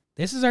 Like,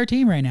 this is our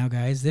team right now,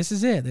 guys. This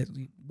is it.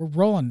 We're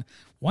rolling.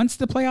 Once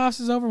the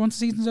playoffs is over, once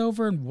the season's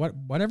over, and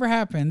whatever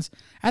happens,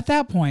 at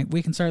that point,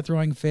 we can start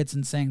throwing fits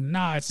and saying,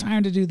 nah, it's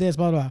time to do this,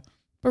 blah, blah.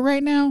 But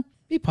right now,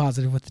 be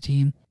positive with the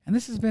team. And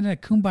this has been a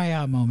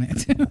kumbaya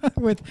moment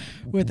with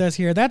us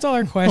here. That's all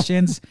our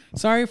questions.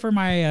 Sorry for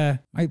my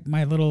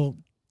my little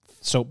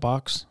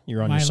soapbox.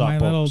 You're on my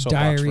little soapbox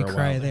diary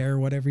cry there,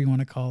 whatever you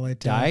want to call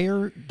it.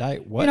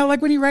 What?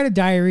 Like when you write a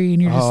diary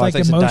and you're just like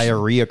emotion.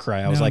 Diarrhea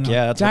cry. I was like,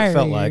 yeah, that's diary, what it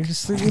felt like. You're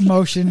just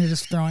emotion. You're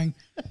just throwing.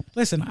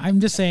 Listen, I'm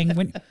just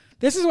saying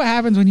this is what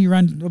happens when you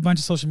run a bunch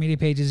of social media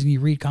pages and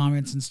you read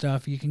comments and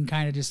stuff. You can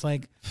kind of just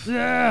like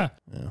go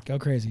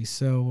crazy.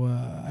 So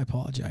I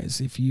apologize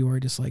if you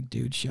are just like,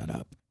 dude, shut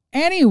up.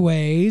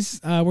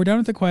 Anyways, we're done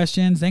with the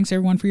questions. Thanks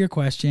everyone for your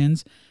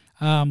questions.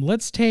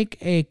 Let's take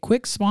a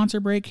quick sponsor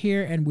break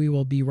here, and we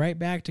will be right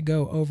back to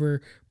go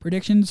over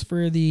predictions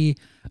for the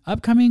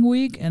upcoming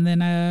week. And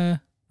then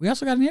we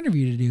also got an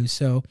interview to do,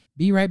 so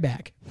be right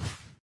back.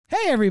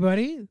 Hey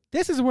everybody,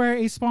 this is where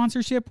a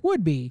sponsorship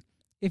would be.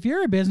 If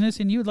you're a business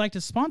and you would like to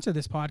sponsor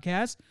this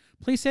podcast,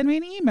 please send me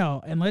an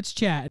email and let's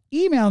chat.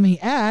 Email me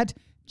at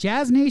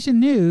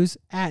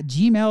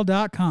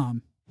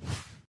jazznationnews@gmail.com.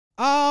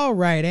 All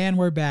right, and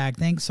we're back.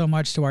 Thanks so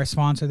much to our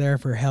sponsor there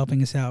for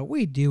helping us out.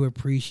 We do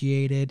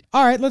appreciate it.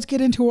 All right, let's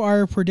get into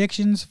our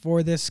predictions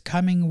for this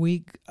coming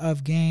week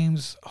of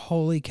games.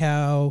 Holy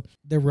cow,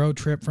 the road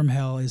trip from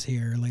hell is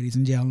here, ladies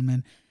and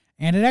gentlemen.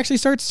 And it actually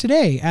starts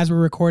today as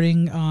we're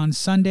recording on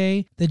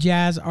Sunday. The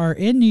Jazz are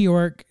in New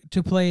York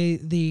to play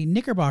the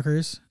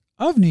Knickerbockers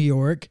of New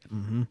York.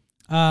 Mm-hmm.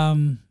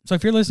 So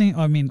if you're listening,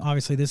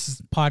 obviously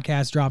this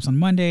podcast drops on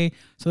Monday.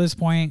 So at this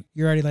point,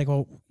 you're already like,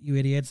 well, you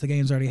idiots, the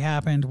game's already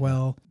happened.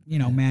 Well,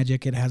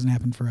 magic, it hasn't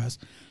happened for us.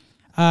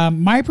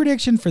 My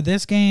prediction for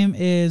this game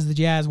is the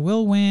Jazz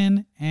will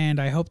win, and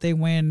I hope they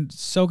win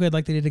so good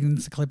like they did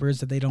against the Clippers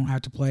that they don't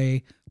have to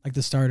play like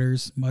the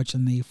starters much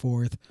in the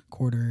fourth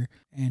quarter.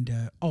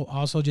 And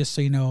also just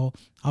so you know,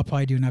 I'll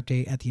probably do an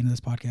update at the end of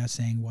this podcast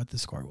saying what the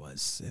score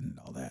was and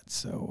all that.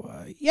 So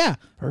yeah,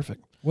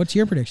 perfect. What's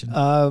your prediction?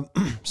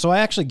 So I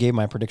actually gave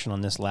my prediction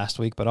on this last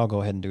week, but I'll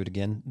go ahead and do it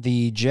again.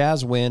 The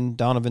Jazz win.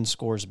 Donovan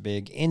scores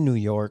big in New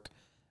York,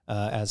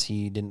 as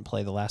he didn't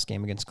play the last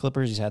game against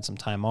Clippers. He's had some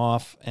time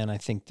off, and I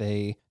think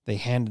they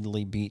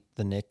handedly beat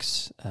the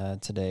Knicks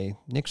today.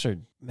 Knicks are,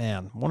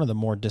 one of the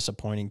more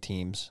disappointing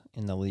teams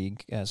in the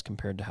league as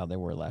compared to how they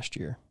were last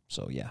year.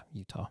 So yeah,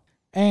 Utah.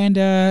 And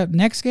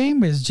next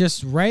game is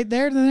just right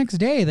there the next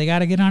day. They got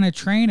to get on a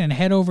train and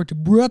head over to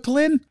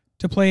Brooklyn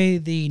to play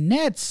the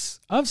Nets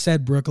of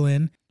said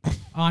Brooklyn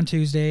on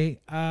Tuesday.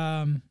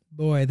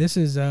 Boy, this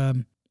is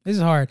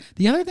hard.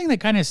 The other thing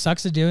that kind of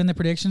sucks to do in the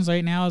predictions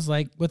right now is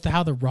like with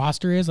how the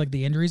roster is, like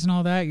the injuries and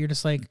all that. You're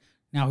just like,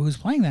 now who's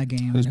playing that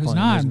game and who's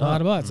not? Blah,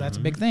 blah, blah. So that's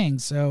a big thing.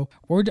 So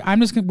I'm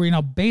just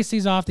gonna base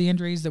these off the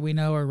injuries that we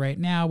know are right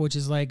now, which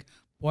is like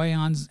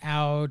Boyan's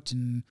out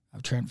and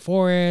Trent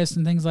Forrest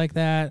and things like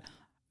that.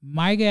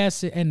 My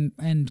guess,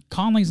 and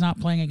Conley's not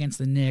playing against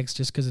the Knicks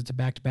just because it's a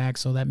back-to-back,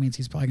 so that means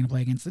he's probably going to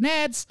play against the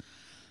Nets,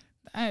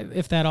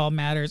 if that all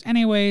matters.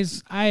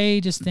 Anyways,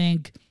 I just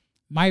think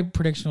my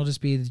prediction will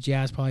just be the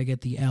Jazz probably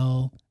get the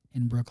L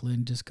in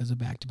Brooklyn just because of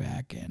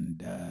back-to-back.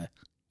 And,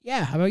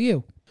 how about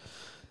you?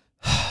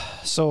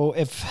 So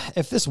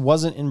if this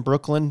wasn't in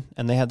Brooklyn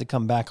and they had to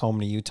come back home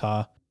to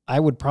Utah,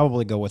 I would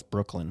probably go with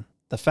Brooklyn.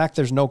 The fact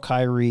there's no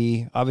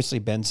Kyrie, obviously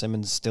Ben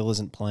Simmons still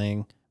isn't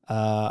playing.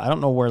 I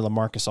don't know where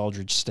LaMarcus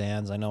Aldridge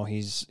stands. I know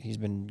he's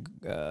been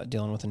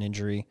dealing with an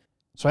injury.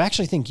 So I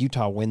actually think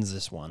Utah wins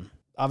this one.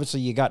 Obviously,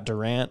 you got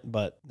Durant,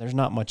 but there's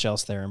not much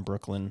else there in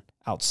Brooklyn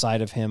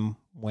outside of him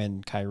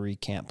when Kyrie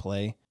can't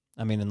play.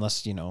 I mean,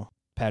 unless,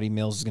 Patty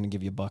Mills is going to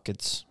give you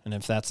buckets. And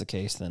if that's the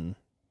case, then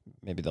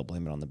maybe they'll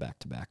blame it on the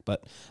back-to-back.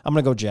 But I'm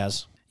going to go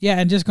Jazz. Yeah,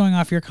 and just going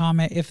off your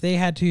comment, if they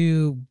had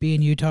to be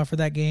in Utah for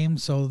that game,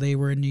 so they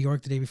were in New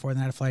York the day before and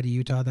they had to fly to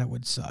Utah, that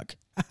would suck.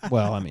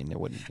 Well, I mean, it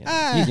wouldn't.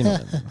 You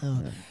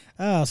know,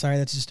 Oh, sorry,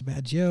 that's just a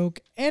bad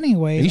joke.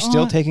 Anyways, Are you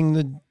still taking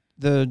the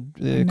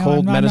no,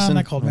 cold I'm medicine?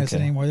 not cold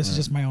medicine anymore. This is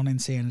just my own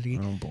insanity.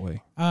 Oh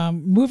boy.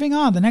 Moving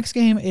on, the next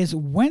game is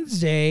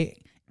Wednesday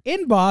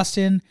in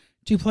Boston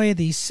to play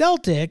the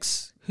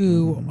Celtics,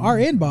 who are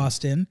in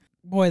Boston.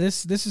 Boy,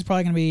 this is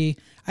probably going to be,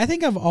 I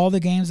think of all the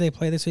games they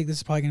play this week, this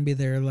is probably going to be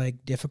their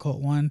like difficult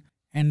one.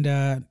 And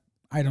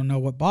I don't know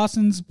what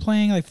Boston's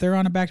playing, like if they're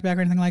on a back-to-back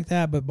or anything like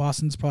that, but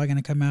Boston's probably going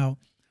to come out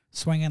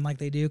swinging like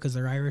they do because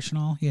they're Irish and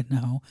all, you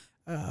know.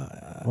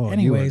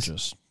 Anyways. You were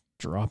just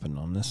dropping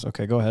on this.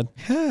 Okay, go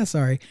ahead.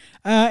 Sorry.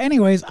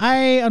 Anyways, I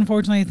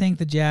unfortunately think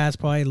the Jazz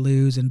probably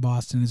lose in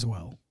Boston as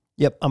well.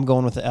 Yep, I'm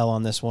going with the L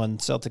on this one.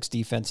 Celtics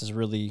defense is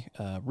really,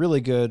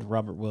 really good.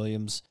 Robert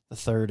Williams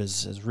III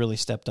has really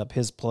stepped up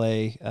his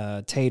play.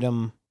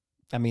 Tatum,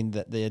 I mean,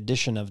 the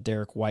addition of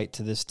Derek White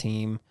to this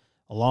team,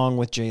 along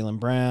with Jaylen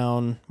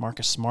Brown,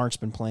 Marcus Smart's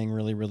been playing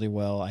really, really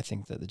well. I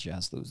think that the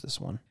Jazz lose this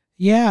one.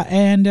 Yeah,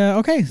 and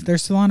okay, they're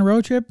still on a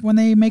road trip. When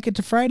they make it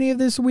to Friday of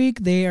this week,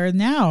 they are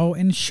now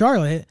in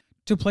Charlotte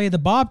to play the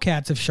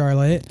Bobcats of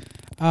Charlotte.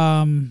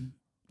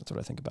 That's what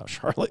I think about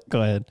Charlotte.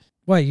 Go ahead.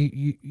 What,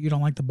 you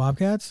don't like the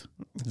Bobcats?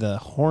 The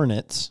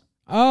Hornets.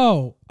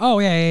 Oh,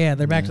 yeah.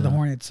 They're back to the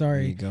Hornets.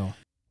 Sorry. There you go.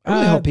 I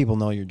really hope people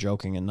know you're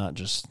joking and not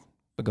just.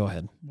 But go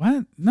ahead.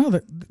 What? No,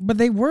 but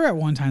they were at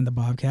one time the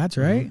Bobcats,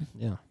 right?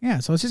 Mm-hmm. Yeah. Yeah.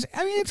 So it's just,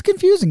 I mean, it's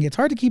confusing. It's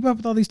hard to keep up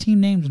with all these team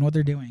names and what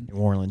they're doing. New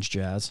Orleans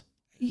Jazz.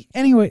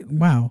 Anyway,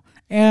 wow.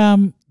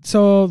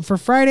 So for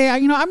Friday,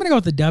 I'm gonna go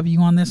with the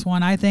W on this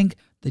one. I think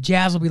the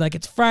Jazz will be like,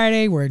 it's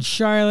Friday. We're in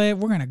Charlotte.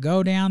 We're gonna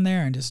go down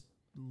there and just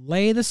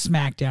lay the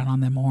smackdown on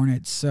them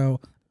Hornets.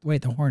 So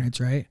wait, the Hornets,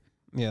 right?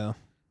 Yeah.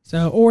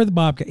 So, or the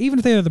Bobcats. Even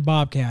if they're the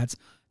Bobcats,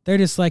 they're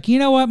just like, you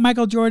know what,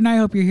 Michael Jordan, I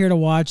hope you're here to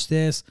watch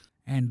this,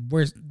 and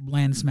we're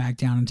laying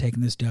smackdown and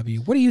taking this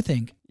W. What do you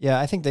think? Yeah,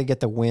 I think they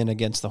get the win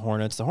against the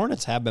Hornets. The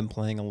Hornets have been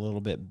playing a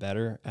little bit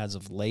better as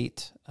of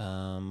late,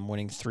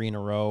 winning 3 in a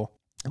row.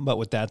 But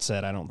with that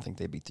said, I don't think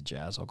they beat the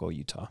Jazz. I'll go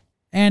Utah.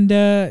 And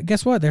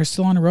guess what? They're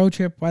still on a road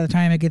trip by the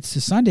time it gets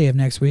to Sunday of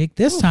next week.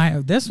 This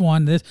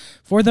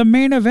for the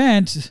main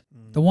event,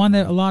 the one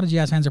that a lot of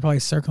Jazz fans are probably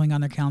circling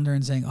on their calendar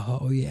and saying,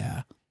 oh,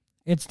 yeah.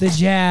 It's the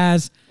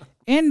Jazz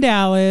in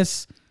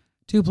Dallas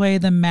to play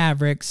the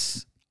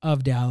Mavericks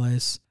of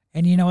Dallas.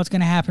 And you know what's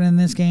going to happen in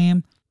this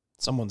game?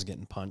 Someone's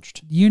getting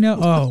punched.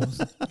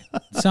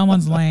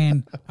 Someone's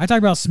laying. I talked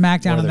about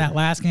SmackDown in that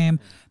last game.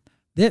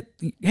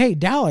 Hey,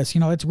 Dallas,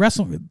 it's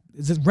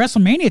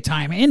WrestleMania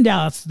time in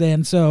Dallas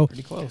then. So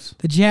pretty close.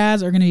 The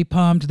Jazz are going to be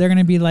pumped. They're going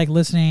to be like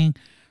listening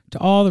to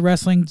all the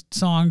wrestling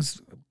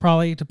songs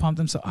probably to pump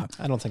themselves up.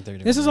 I don't think they're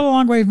doing This is a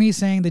long way of me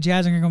saying the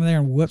Jazz are going to go over there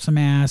and whip some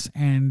ass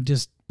and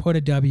just put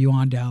a W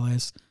on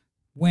Dallas.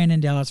 Win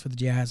in Dallas for the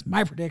Jazz.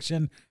 My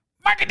prediction.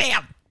 Mark it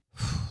down.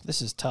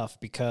 This is tough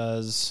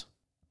because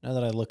now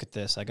that I look at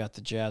this, I got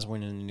the Jazz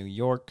winning in New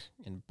York,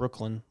 in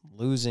Brooklyn,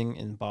 losing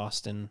in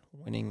Boston,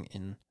 winning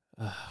in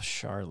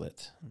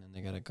Charlotte, and then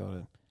they got to go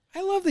to.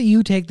 I love that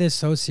you take this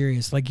so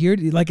serious. Like you're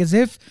like as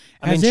if.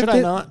 Should I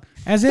not?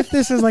 As if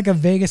this is like a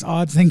Vegas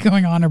odds thing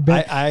going on or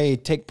bit. I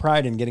take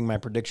pride in getting my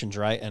predictions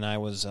right, and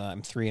I'm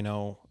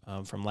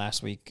 3-0 from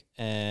last week,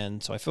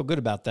 and so I feel good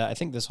about that. I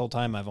think this whole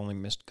time I've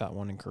only got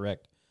one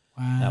incorrect.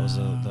 Wow. That was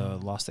the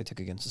loss they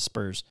took against the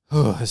Spurs.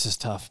 Oh, this is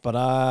tough, but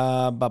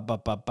I'm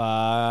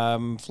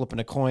flipping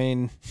a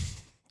coin,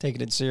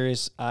 taking it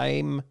serious.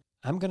 I'm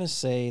gonna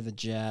say the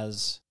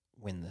Jazz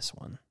win this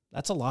one.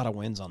 That's a lot of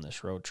wins on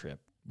this road trip.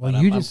 Well,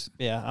 I'm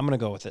gonna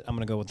go with it. I'm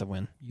gonna go with the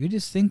win. You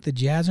just think the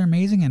Jazz are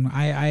amazing, and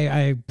I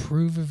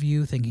approve of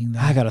you thinking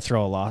that. I got to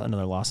throw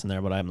another loss in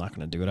there, but I'm not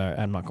going to do it.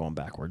 I'm not going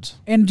backwards.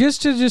 And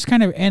just to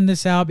kind of end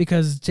this out,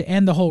 because to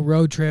end the whole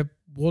road trip,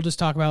 we'll just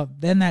talk about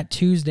then that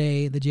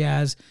Tuesday, the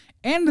Jazz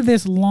end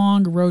this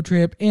long road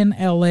trip in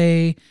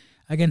LA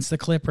against the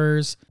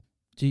Clippers.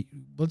 We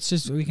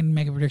can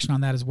make a prediction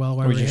on that as well.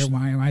 While we're here,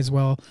 might as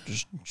well.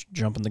 Just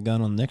jumping the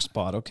gun on the next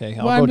spot. Okay,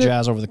 I'll go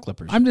Jazz over the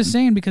Clippers. I'm just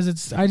saying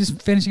because I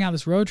just finishing out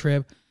this road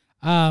trip.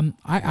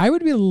 I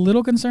would be a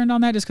little concerned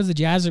on that just because the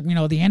Jazz, at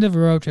the end of a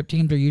road trip,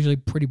 teams are usually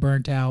pretty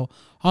burnt out.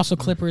 Also,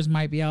 Clippers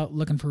might be out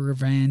looking for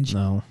revenge.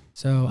 No,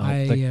 so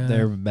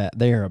they're bad.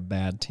 They are a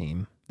bad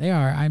team. They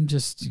are. I'm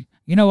just,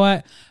 you know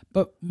what?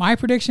 But my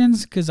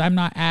predictions, because I'm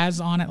not as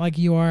on it like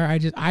you are.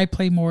 I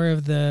play more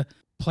of the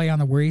play on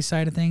the worry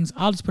side of things.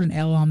 I'll just put an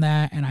L on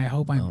that, and I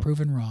hope I'm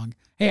proven wrong.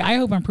 Hey, I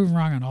hope I'm proven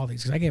wrong on all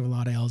these because I gave a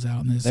lot of L's out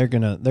on this. They're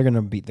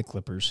gonna beat the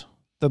Clippers.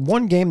 The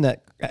one game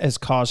that is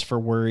cause for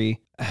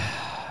worry,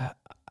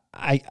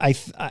 I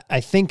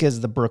think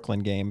is the Brooklyn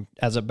game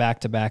as a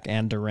back-to-back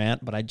and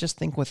Durant. But I just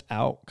think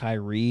without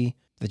Kyrie,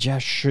 the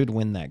Jazz should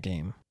win that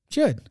game.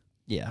 Should.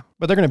 Yeah,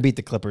 but they're gonna beat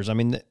the Clippers. I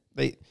mean,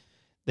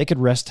 they could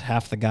rest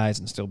half the guys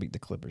and still beat the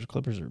Clippers. The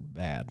Clippers are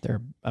bad.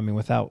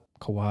 Without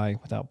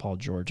Kawhi, without Paul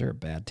George, they're a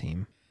bad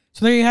team.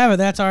 So there you have it.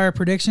 That's our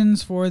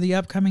predictions for the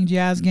upcoming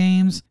Jazz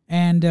games.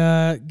 And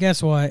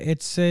guess what?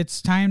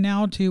 It's time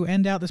now to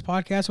end out this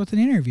podcast with an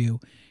interview.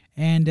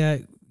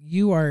 And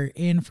you are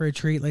in for a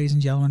treat, ladies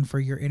and gentlemen, for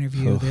your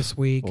interview this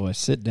week. Boy,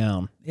 sit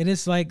down. It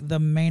is like the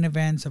main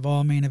events of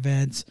all main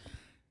events.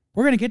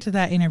 We're going to get to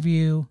that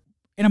interview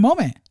in a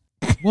moment.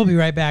 We'll be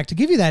right back to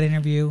give you that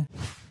interview.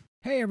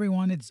 Hey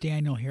everyone, it's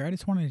Daniel here. I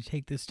just wanted to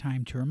take this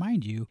time to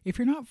remind you, if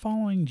you're not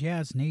following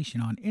Jazz Nation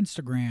on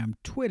Instagram,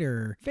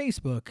 Twitter,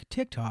 Facebook,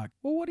 TikTok,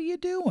 well, what are you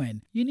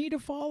doing? You need to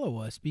follow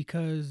us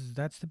because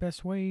that's the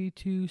best way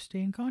to stay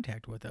in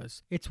contact with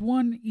us. It's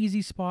one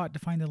easy spot to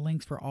find the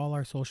links for all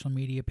our social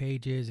media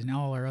pages and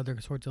all our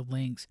other sorts of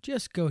links.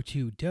 Just go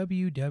to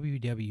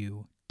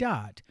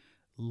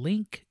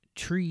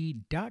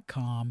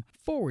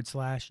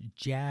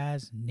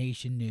www.linktree.com/Jazz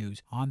Nation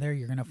News. On there,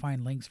 you're going to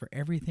find links for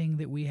everything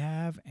that we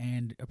have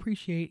and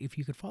appreciate if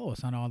you could follow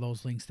us on all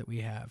those links that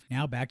we have.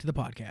 Now back to the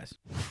podcast.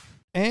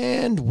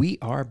 And we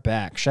are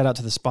back. Shout out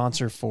to the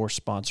sponsor for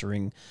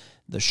sponsoring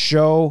the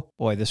show.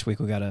 Boy, this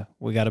week we got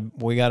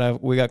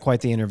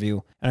quite the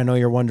interview. And I know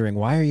you're wondering,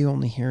 why are you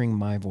only hearing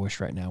my voice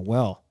right now?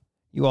 Well,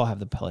 you all have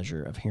the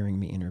pleasure of hearing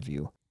me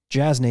interview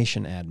Jazz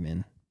Nation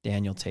admin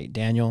Daniel Tate.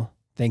 Daniel,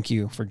 thank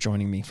you for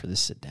joining me for this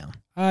sit down.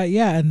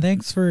 Yeah, and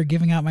thanks for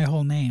giving out my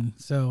whole name.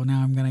 So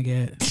now I'm going to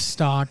get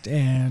stalked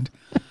and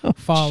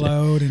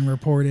followed and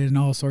reported and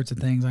all sorts of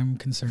things. I'm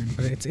concerned,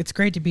 but it's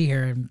great to be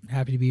here. I'm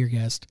happy to be your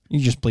guest. You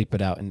just bleep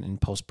it out in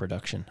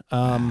post-production.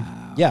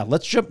 Yeah,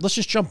 let's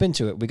just jump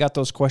into it. We got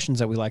those questions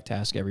that we like to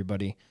ask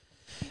everybody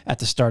at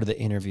the start of the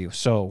interview.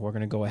 So we're going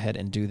to go ahead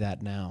and do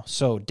that now.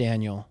 So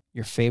Daniel,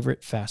 your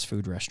favorite fast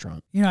food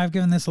restaurant? You know, I've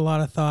given this a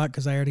lot of thought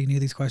because I already knew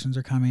these questions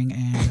are coming,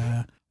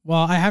 and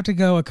well, I have to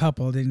go a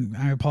couple.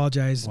 I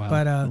apologize. Wow.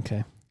 But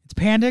okay. It's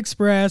Panda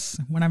Express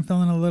when I'm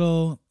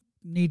feeling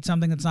need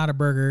something that's not a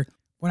burger.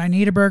 When I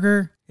need a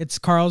burger, it's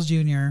Carl's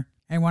Jr.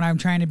 And when I'm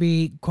trying to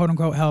be quote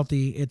unquote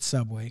healthy, it's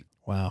Subway.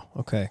 Wow.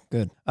 Okay,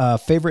 good.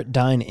 Favorite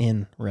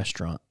dine-in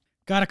restaurant?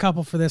 Got a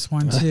couple for this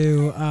one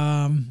too.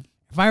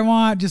 If I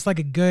want just like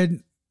a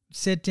good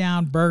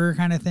sit-down burger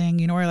kind of thing,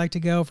 you know where I like to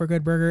go for a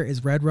good burger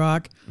is Red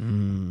Rock.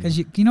 Because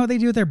you know what they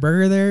do with their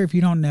burger there? If you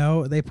don't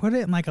know, they put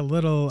it in like a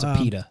little... It's a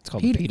pita. It's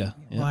called a pita.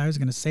 Yeah. Well, I was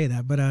going to say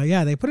that. But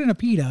yeah, they put it in a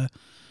pita,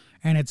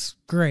 and it's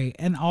great.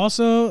 And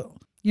also,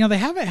 you know, they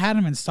haven't had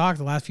them in stock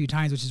the last few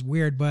times, which is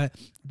weird, but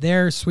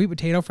their sweet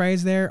potato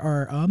fries there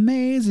are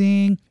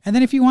amazing. And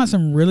then if you want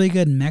some really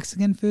good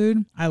Mexican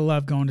food, I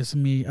love going to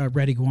some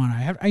Red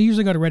Iguana. I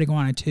usually go to Red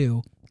Iguana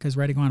too, because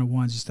Red Iguana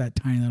 1 is just that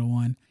tiny little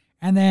one.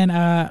 And then...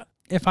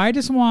 if I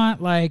just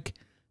want like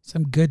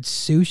some good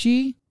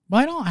sushi, well,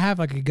 I don't have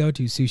like a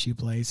go-to sushi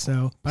place,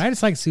 but I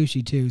just like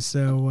sushi too.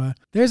 So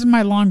there's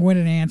my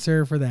long-winded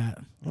answer for that.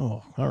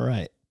 Oh, all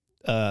right.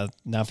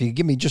 Now, if you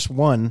give me just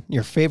one,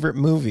 your favorite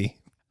movie.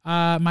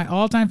 My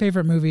all-time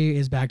favorite movie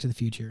is Back to the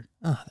Future.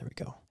 Ah, there we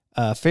go.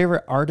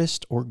 Favorite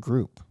artist or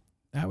group?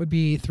 That would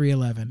be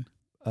 311.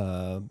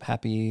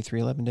 Happy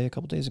 311 Day a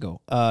couple days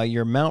ago.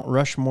 Your Mount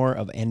Rushmore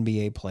of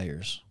NBA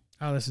players.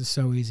 Oh, this is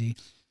so easy.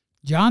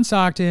 John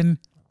Stockton,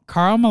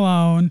 Karl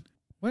Malone.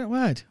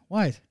 What?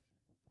 What's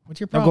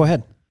your problem? No, go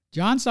ahead.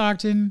 John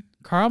Stockton,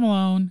 Karl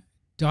Malone,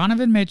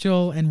 Donovan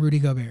Mitchell, and Rudy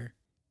Gobert.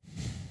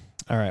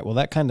 All right. Well,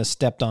 that kind of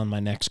stepped on my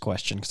next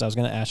question because I was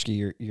going to ask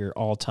you your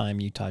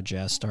all-time Utah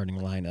Jazz starting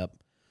lineup,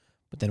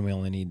 but then we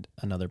only need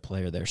another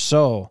player there.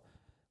 So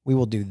we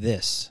will do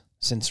this.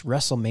 Since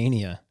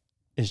WrestleMania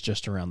is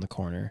just around the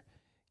corner,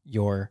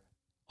 your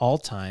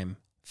all-time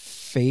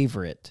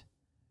favorite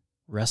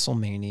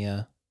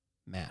WrestleMania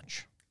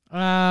match.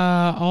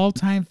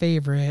 All-time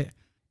favorite.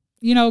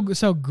 You know,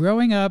 so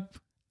growing up,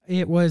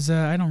 it was,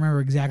 I don't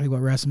remember exactly what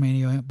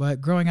WrestleMania,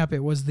 but growing up,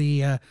 it was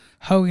the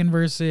Hogan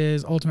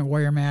versus Ultimate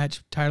Warrior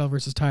match, title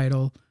versus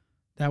title.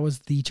 That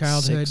was the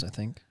childhood. 6, I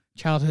think.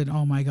 Childhood,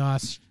 oh my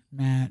gosh,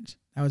 match.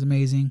 That was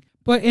amazing.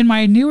 But in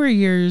my newer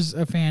years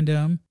of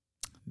fandom,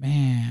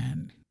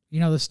 man,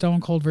 you know, the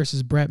Stone Cold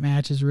versus Brett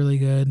match is really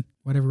good.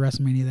 Whatever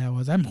WrestleMania that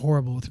was. I'm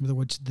horrible with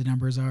which the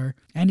numbers are.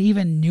 And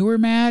even newer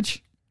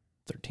match.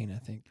 13, I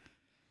think.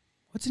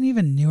 What's an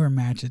even newer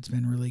match that's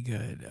been really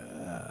good?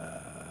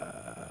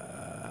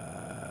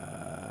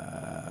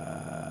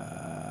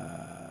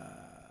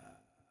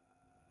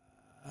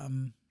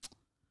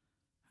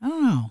 I don't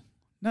know.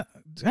 No,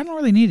 I don't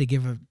really need to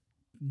give a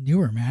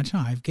newer match.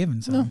 Huh? I've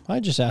given some. No, I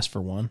just asked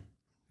for one.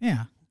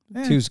 Yeah.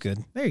 2's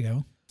good. There you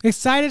go.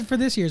 Excited for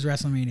this year's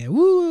WrestleMania.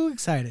 Woo,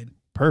 excited.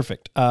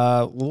 Perfect.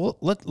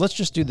 Let's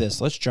just do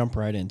this. Let's jump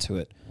right into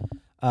it.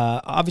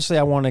 Obviously,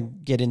 I want to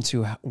get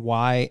into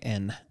why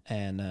and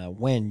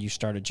when you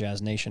started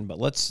Jazz Nation, but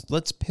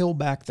let's peel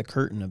back the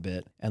curtain a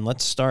bit and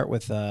let's start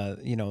with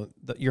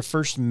your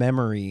first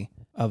memory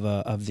of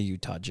the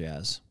Utah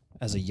Jazz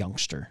as a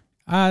youngster.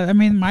 I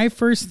mean, my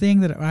first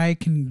thing that I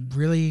can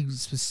really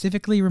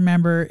specifically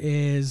remember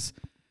is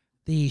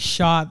the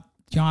shot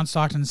John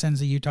Stockton sends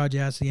the Utah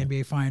Jazz to the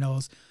NBA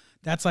Finals.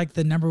 That's like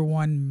the number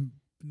one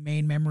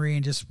main memory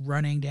and just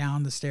running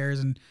down the stairs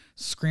and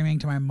screaming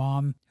to my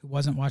mom who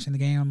wasn't watching the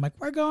game. I'm like,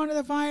 we're going to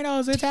the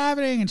finals. It's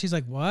happening. And she's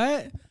like,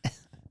 what?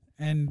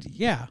 And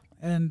yeah.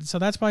 And so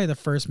that's probably the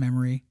first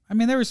memory. I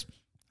mean,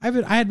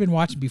 I had been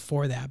watching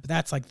before that, but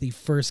that's like the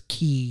first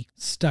key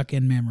stuck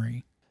in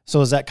memory.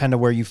 So is that kind of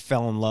where you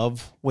fell in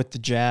love with the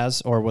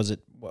Jazz, or was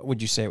it, what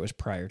would you say it was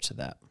prior to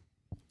that?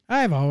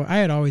 I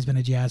had always been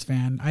a Jazz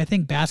fan. I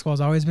think basketball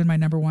has always been my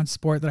number one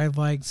sport that I've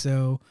liked.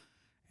 So,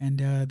 and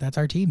that's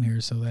our team here.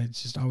 So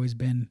that's just always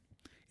been,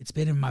 it's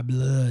been in my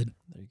blood.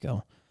 There you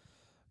go.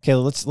 Okay,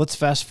 let's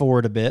fast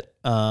forward a bit.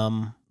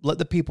 Let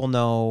the people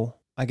know,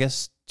 I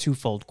guess,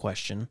 twofold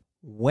question: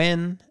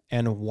 when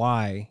and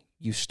why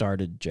you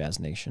started Jazz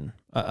Nation?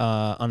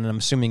 And I'm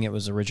assuming it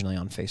was originally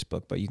on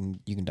Facebook, but you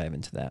can dive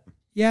into that.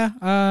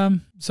 Yeah.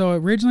 So it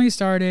originally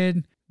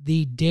started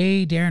the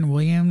day Darren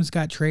Williams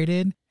got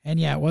traded. And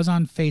yeah, it was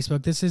on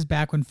Facebook. This is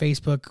back when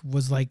Facebook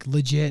was like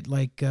legit,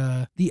 like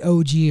the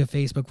OG of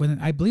Facebook, when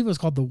I believe it was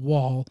called The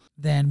Wall,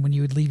 then when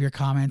you would leave your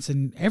comments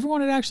and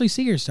everyone would actually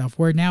see your stuff,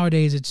 where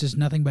nowadays it's just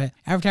nothing but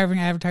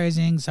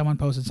advertising, someone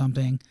posted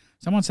something,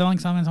 someone's selling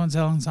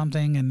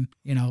something, and,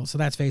 you know, so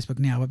that's Facebook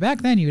now. But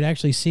back then you would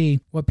actually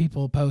see what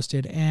people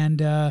posted. And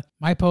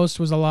my post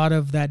was a lot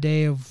of that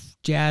day of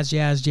Jazz,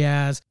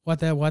 what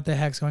the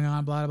heck's going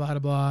on, blah, blah, blah,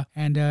 blah.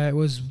 And it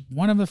was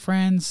one of the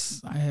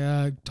friends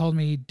told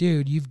me,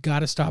 dude, you've got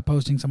to stop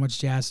posting so much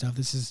Jazz stuff.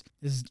 This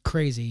is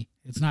crazy.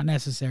 It's not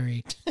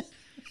necessary.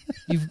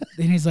 And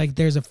he's like,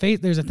 there's a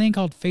thing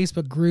called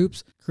Facebook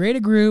groups. Create a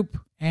group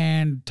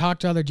and talk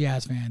to other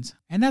Jazz fans.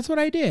 And that's what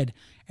I did.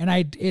 And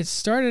it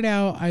started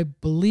out, I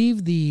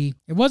believe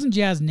it wasn't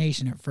Jazz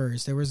Nation at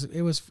first. It was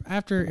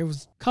a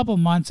couple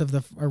months of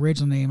the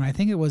original name. And I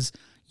think it was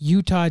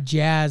Utah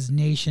Jazz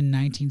Nation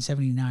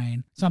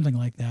 1979, something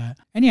like that.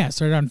 And yeah, it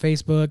started on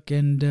Facebook,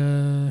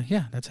 and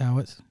yeah, that's how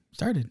it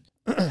started.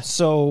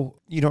 So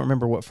you don't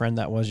remember what friend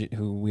that was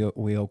who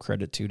we owe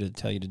credit to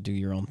tell you to do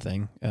your own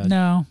thing?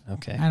 No.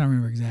 Okay. I don't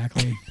remember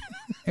exactly.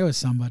 It was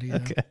somebody, though.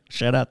 Okay.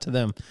 Shout out to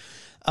them.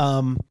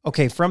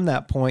 Okay, from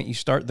that point, you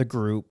start the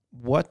group.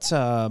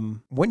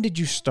 When did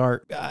you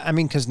start? I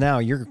mean, because now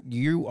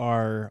you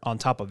are on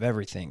top of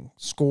everything: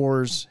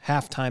 scores,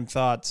 halftime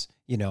thoughts,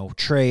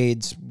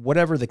 trades,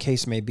 whatever the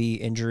case may be,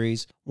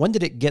 injuries. When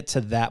did it get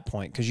to that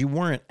point? Because you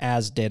weren't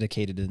as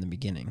dedicated in the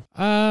beginning.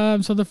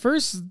 So the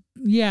first,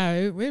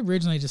 it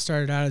originally just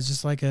started out as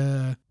just like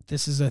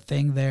this is a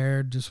thing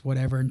there, just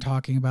whatever, and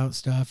talking about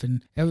stuff.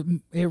 And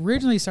it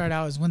originally started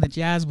out as when the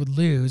Jazz would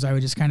lose, I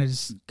would just kind of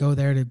just go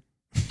there to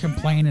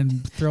complain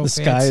and throw the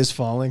fits. Sky is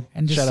falling.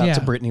 And just, shout out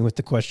to Brittany with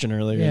the question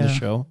earlier in the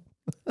show.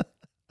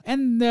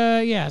 And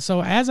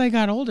so as I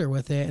got older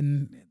with it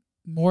and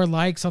more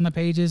likes on the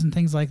pages and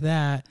things like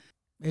that,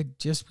 it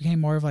just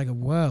became more of like,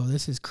 whoa,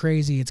 this is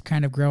crazy. It's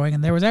kind of growing.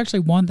 And there was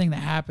actually one thing that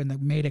happened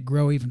that made it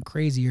grow even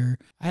crazier.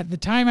 At the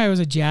time, I was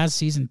a Jazz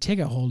season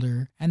ticket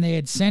holder, and they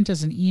had sent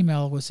us an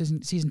email with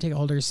season ticket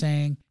holders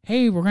saying,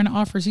 hey, we're going to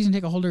offer season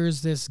ticket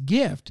holders this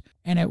gift.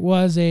 And it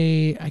was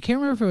I can't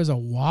remember if it was a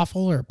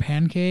waffle or a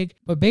pancake,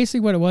 but basically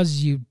what it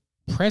was, you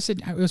press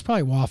it was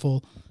probably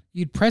waffle.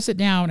 You'd press it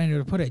down and it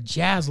would put a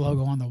Jazz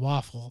logo on the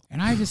waffle.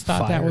 And I just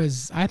thought that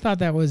was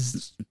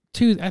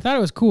it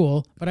was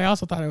cool, but I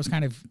also thought it was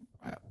kind of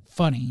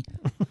funny.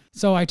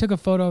 So I took a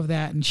photo of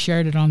that and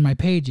shared it on my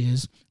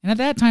pages. And at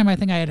that time, I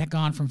think I had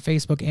gone from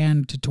Facebook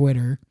and to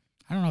Twitter.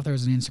 I don't know if there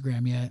was an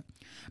Instagram yet,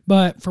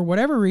 but for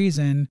whatever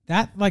reason,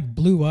 that like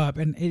blew up,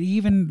 and it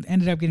even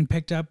ended up getting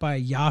picked up by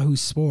Yahoo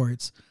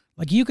Sports.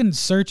 Like, you can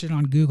search it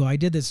on Google. I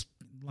did this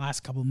last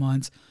couple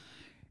months,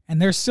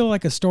 and there's still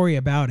like a story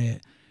about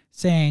it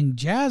saying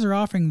Jazz are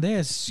offering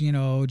this,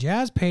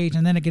 Jazz page,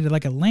 and then it get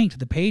like a link to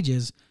the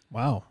pages.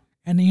 Wow.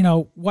 And,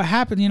 what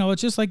happened,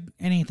 it's just like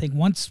anything.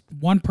 Once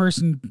one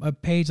person, a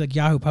page like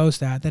Yahoo posts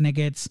that, then it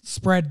gets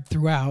spread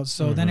throughout.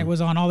 So then it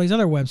was on all these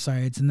other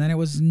websites, and then it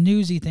was a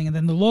newsy thing. And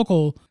then the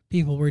local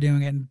people were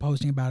doing it and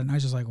posting about it. And I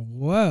was just like,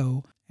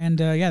 whoa. And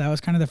that was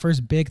kind of the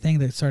first big thing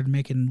that started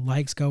making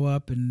likes go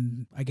up.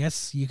 And I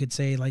guess you could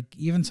say like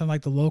even some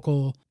like the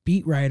local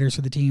beat writers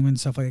for the team and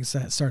stuff like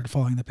that started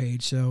following the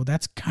page. So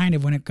that's kind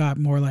of when it got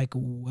more like,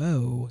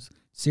 whoa,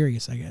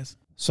 serious, I guess.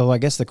 So I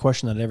guess the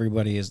question that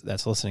everybody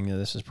that's listening to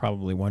this is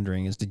probably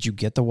wondering is, did you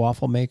get the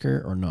waffle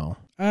maker or no?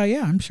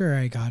 Yeah, I'm sure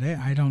I got it.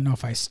 I don't know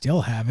if I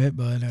still have it,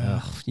 but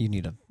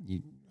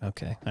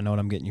okay. I know what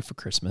I'm getting you for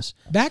Christmas.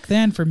 Back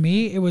then, for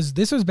me,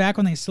 this was back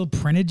when they still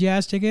printed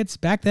Jazz tickets.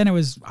 Back then, I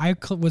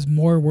was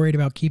more worried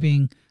about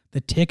keeping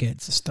the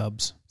tickets, the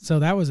stubs. So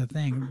that was a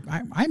thing.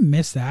 I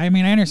miss that. I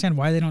mean, I understand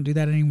why they don't do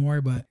that anymore,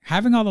 but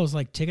having all those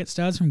like ticket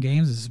stubs from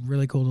games is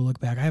really cool to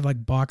look back. I have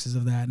like boxes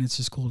of that, and it's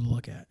just cool to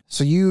look at.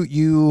 So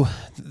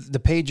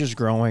the page is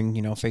growing.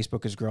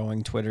 Facebook is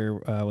growing. Twitter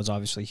was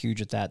obviously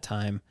huge at that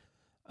time.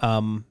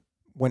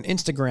 When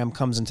Instagram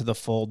comes into the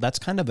fold, that's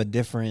kind of a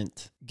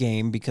different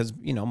game because,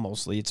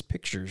 mostly it's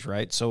pictures,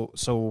 right?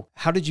 So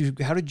how did you,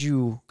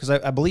 because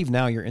I believe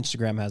now your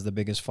Instagram has the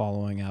biggest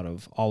following out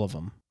of all of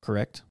them,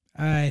 correct?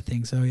 I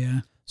think so,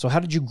 yeah. So how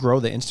did you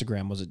grow the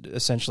Instagram? Was it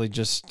essentially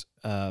just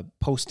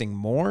posting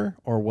more,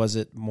 or was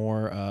it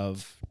more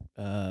of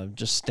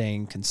just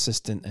staying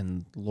consistent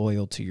and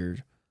loyal to your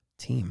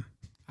team?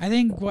 I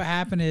think what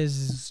happened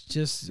is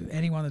just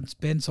anyone that's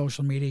been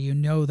social media, you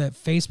know that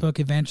Facebook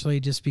eventually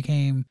just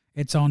became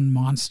its own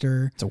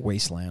monster. It's a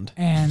wasteland.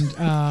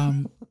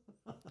 And,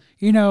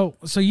 you know,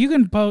 so you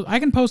can post, I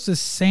can post the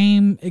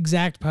same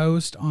exact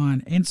post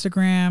on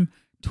Instagram,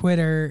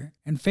 Twitter,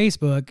 and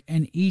Facebook,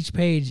 and each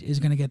page is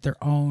going to get their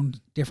own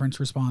different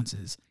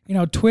responses. You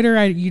know,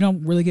 Twitter, you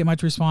don't really get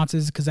much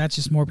responses because that's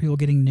just more people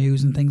getting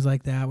news and things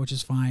like that, which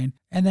is fine.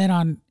 And then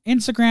on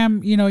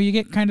Instagram, you know, you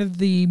get kind of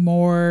the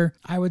more,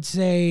 I would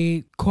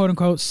say, quote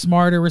unquote,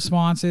 smarter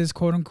responses,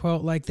 quote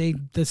unquote, like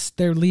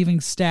they're leaving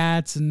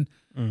stats and,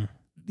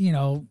 you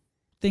know,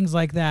 things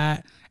like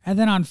that. And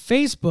then on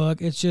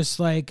Facebook, it's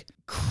just like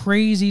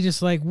crazy,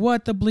 just like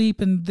what the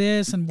bleep and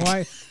this and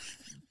why.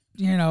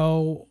 You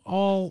know,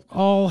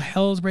 all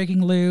hell's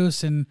breaking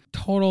loose and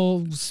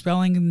total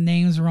spelling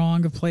names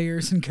wrong of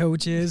players and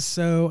coaches.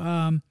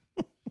 So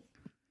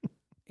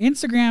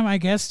Instagram, I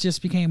guess,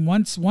 just became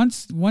once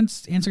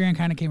Instagram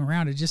kind of came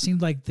around, it just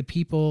seemed like the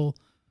people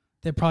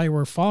that probably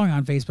were following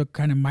on Facebook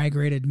kind of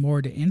migrated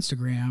more to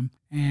Instagram.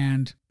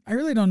 And I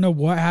really don't know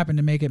what happened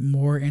to make it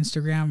more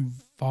Instagram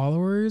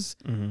followers.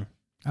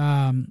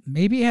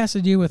 Maybe it has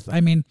to do with,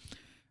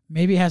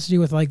 maybe it has to do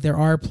with like there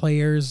are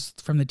players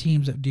from the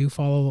teams that do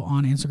follow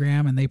on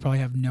Instagram and they probably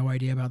have no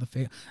idea about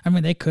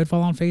they could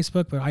follow on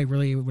Facebook, but I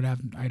really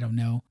I don't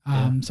know.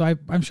 So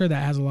I'm sure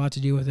that has a lot to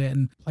do with it,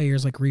 and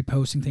players like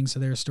reposting things to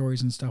their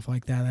stories and stuff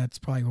like that. That's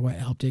probably what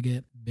helped it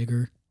get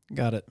bigger.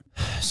 Got it.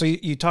 So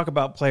you talk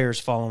about players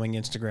following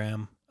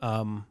Instagram,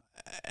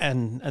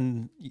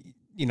 and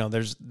you know,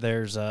 there's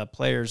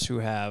players who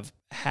have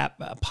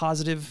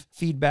positive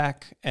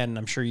feedback, and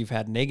I'm sure you've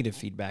had negative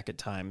feedback at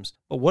times.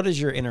 But what has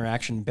your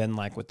interaction been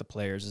like with the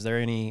players? Is there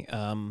any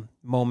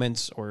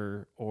moments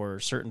or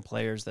certain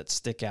players that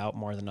stick out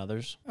more than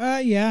others?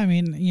 Yeah, I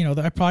mean, you know,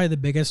 probably the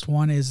biggest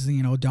one is,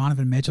 you know,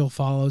 Donovan Mitchell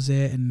follows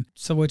it, and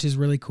so which is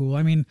really cool.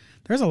 I mean,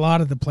 there's a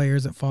lot of the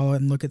players that follow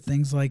it and look at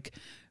things like,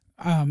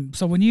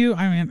 so when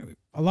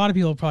a lot of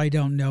people probably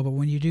don't know, but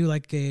when you do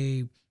like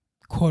a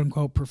quote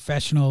unquote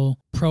professional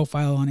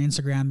profile on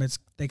Instagram,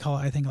 they call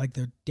it, I think, like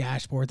the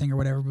dashboard thing or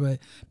whatever, but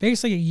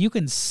basically you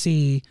can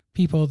see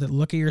people that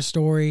look at your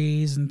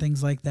stories and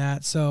things like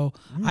that. So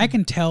I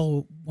can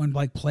tell when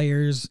like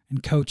players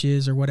and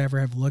coaches or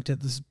whatever have looked at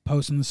this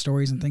post and the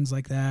stories and things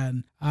like that.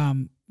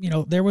 And you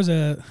know, there was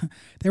a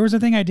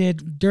thing I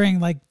did during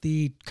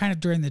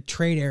during the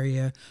trade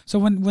area. So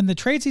when the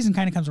trade season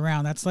kind of comes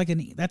around, that's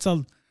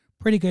a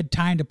pretty good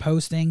time to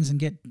post things and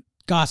get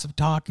gossip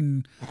talk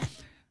and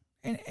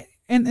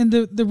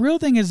the real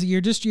thing is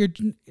you're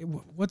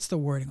what's the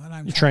wording?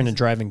 You're trying to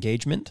drive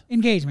engagement?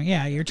 Engagement,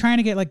 yeah. You're trying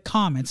to get like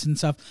comments and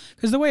stuff.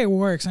 Because the way it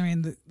works, I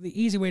mean,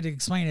 the easy way to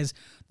explain is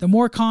the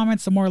more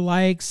comments, the more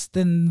likes,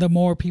 then the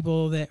more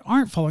people that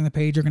aren't following the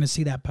page are going to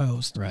see that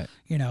post. Right.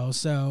 You know,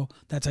 so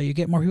that's how you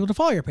get more people to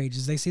follow your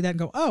pages. They see that and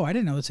go, oh, I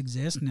didn't know this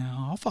exists. No,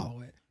 I'll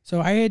follow it. So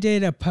I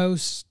did a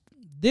post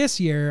this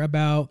year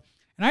about,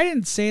 and I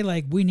didn't say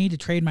like we need to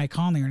trade Mike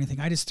Conley or anything.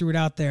 I just threw it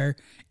out there.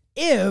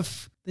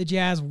 If the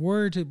Jazz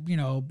were to, you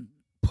know,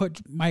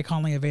 put Mike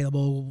Conley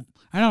available,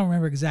 I don't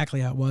remember exactly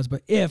how it was,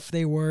 but if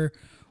they were,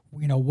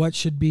 you know, what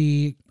should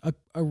be a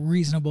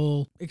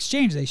reasonable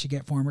exchange they should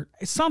get for him, or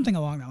something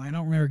along that line. I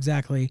don't remember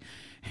exactly.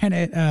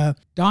 And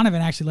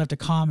Donovan actually left a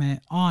comment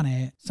on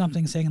it,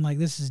 something saying like,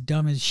 "This is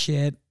dumb as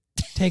shit.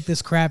 Take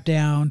this crap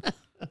down."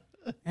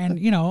 And,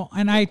 you know,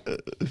 and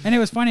it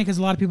was funny because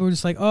a lot of people were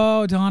just like,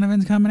 "Oh,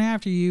 Donovan's coming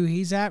after you.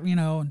 He's at, you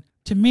know."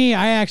 To me,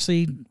 I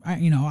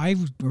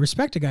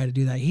respect a guy to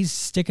do that. He's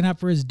sticking up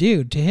for his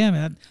dude. To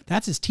him,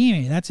 that's his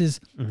teammate.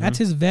 That's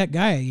his vet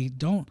guy. You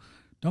don't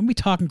be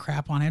talking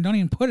crap on him. Don't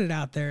even put it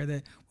out there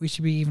that we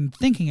should be even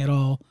thinking at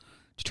all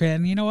to trade.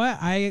 And you know what?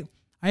 I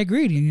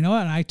agreed. And you know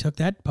what? And I took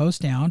that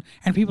post down.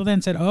 And people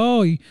then said,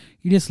 "Oh, you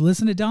just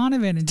listen to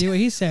Donovan and do what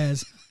he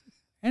says."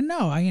 And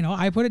no,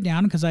 I put it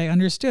down because I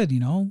understood,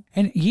 you know.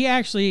 And he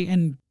actually,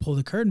 and pull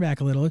the curtain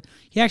back a little,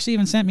 he actually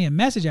even sent me a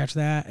message after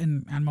that,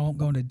 and I won't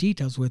go into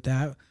details with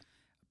that.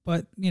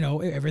 But, you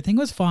know, everything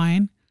was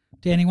fine.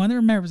 To anyone that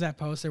remembers that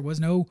post, there was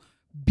no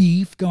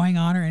beef going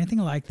on or anything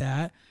like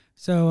that.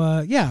 So,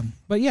 yeah.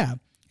 But, yeah,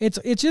 it's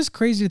just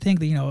crazy to think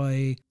that, you know,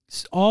 a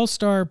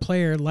all-star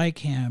player like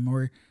him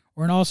or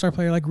an all-star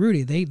player like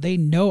Rudy, they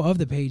know of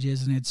the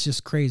pages, and it's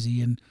just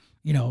crazy. And,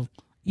 you know,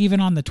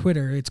 even on the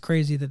Twitter, it's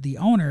crazy that the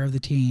owner of the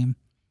team,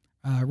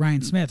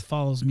 Ryan Smith,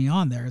 follows me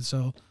on there.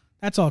 So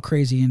that's all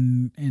crazy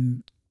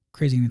and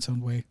crazy in its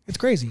own way. It's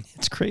crazy.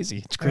 It's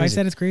crazy. I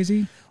said it's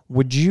crazy.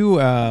 Would you?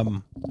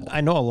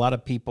 I know a lot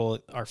of people,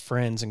 our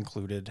friends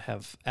included,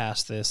 have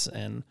asked this,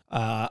 and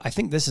I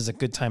think this is a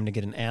good time to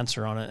get an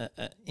answer on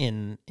it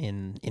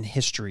in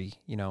history.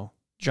 You know,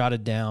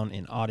 jotted down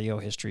in audio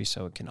history,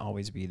 so it can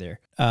always be there.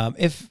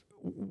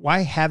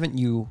 Why haven't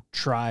you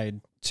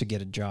tried to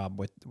get a job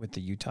with the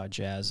Utah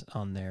Jazz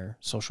on their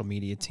social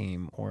media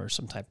team or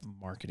some type of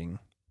marketing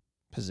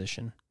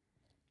position?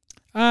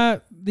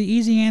 The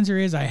easy answer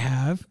is I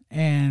have,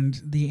 and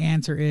the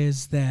answer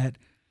is that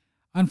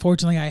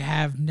unfortunately I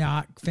have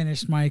not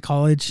finished my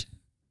college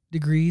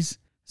degrees.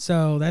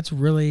 So that's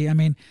really, I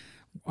mean,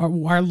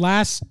 our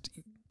last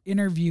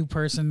interview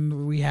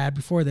person we had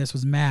before this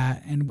was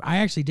Matt, and I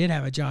actually did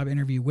have a job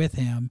interview with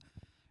him.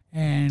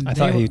 And I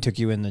thought he took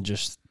you in to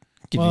just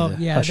give you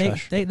the hush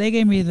hush. They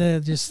gave me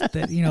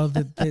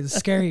the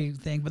scary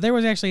thing, but there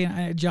was actually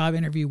a job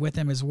interview with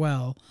him as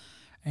well.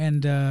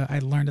 And I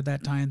learned at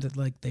that time that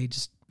like they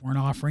just weren't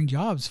offering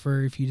jobs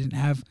for if you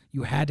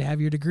had to have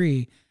your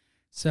degree.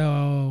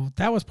 So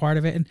that was part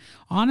of it. And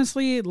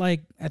honestly,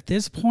 like at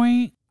this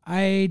point,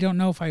 I don't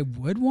know if I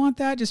would want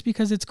that just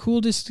because it's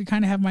cool just to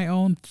kind of have my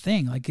own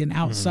thing, like an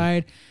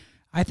outside.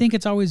 I think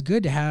it's always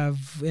good to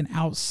have an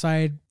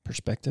outside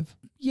perspective.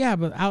 Yeah,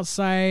 but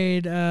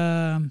outside,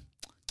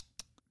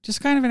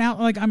 just kind of an out.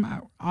 Like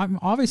I'm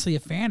obviously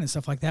a fan and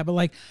stuff like that, but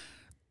like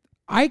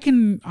I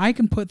can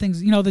put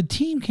things. You know, the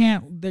team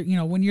can't. You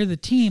know, when you're the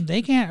team,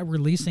 they can't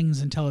release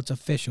things until it's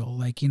official.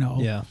 Like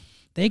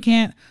they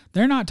can't.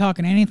 They're not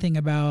talking anything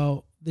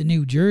about the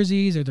new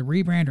jerseys or the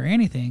rebrand or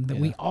anything that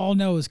we all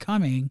know is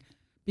coming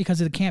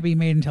because it can't be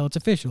made until it's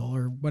official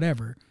or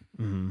whatever.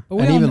 Mm-hmm.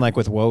 And even like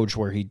with Woj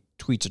where he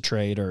tweets a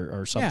trade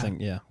or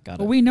something. Yeah, got it.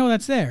 But we know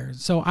that's there.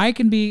 So I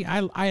can be, I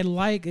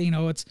like,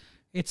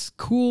 it's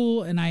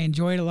cool and I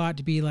enjoy it a lot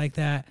to be like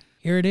that.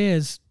 Here it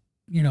is,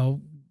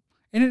 and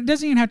it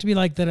doesn't even have to be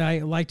like that. I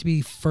like to be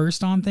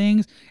first on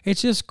things.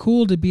 It's just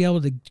cool to be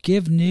able to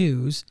give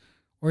news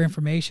or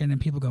information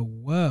and people go,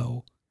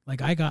 whoa,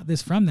 like I got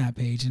this from that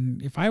page.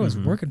 And if I was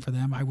working for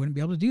them, I wouldn't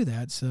be able to do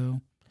that. So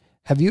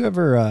have you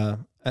ever,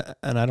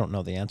 and I don't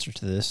know the answer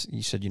to this,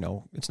 you said,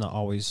 it's not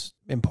always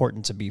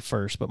important to be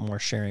first, but more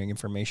sharing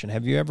information.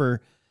 Have you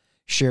ever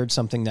shared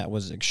something that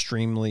was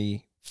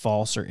extremely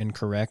false or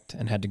incorrect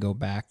and had to go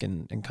back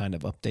and kind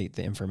of update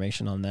the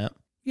information on that?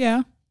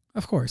 Yeah,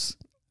 of course.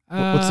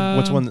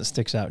 What's one that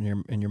sticks out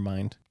in your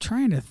mind?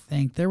 Trying to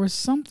think. There was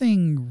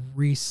something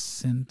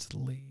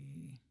recently.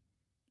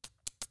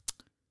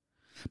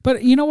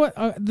 But you know what?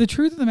 The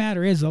truth of the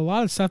matter is a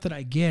lot of stuff that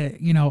I get,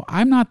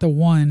 I'm not the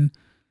one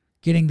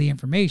getting the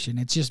information.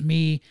 It's just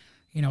me,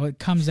 it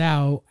comes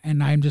out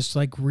and I'm just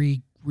like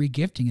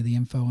re-gifting the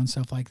info and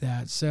stuff like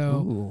that. So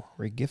ooh,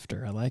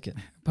 re-gifter. I like it.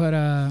 But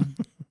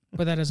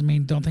but that doesn't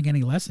mean don't think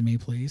any less of me,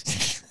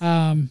 please.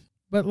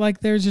 But like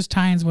there's just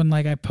times when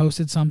like I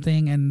posted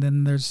something and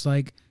then there's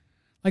like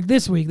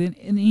this week,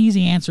 an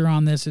easy answer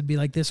on this would be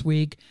like this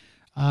week,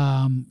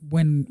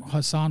 when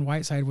Hassan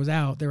Whiteside was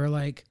out, they were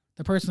like,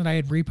 the person that I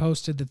had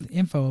reposted the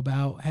info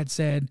about had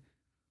said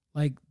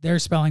like their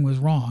spelling was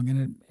wrong.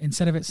 And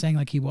instead of it saying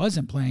like he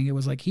wasn't playing, it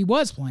was like he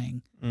was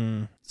playing.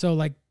 So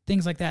like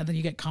things like that. Then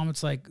you get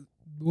comments like,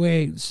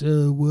 wait,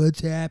 so what's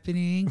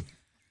happening?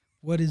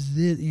 What is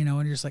this? And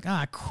you're just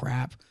like,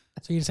 crap.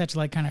 So you just have to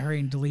like kind of hurry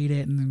and delete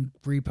it and then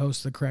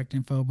repost the correct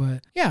info.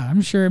 But yeah,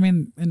 I'm sure. I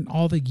mean, in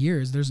all the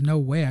years, there's no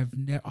way I've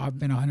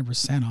been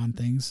 100% on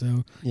things.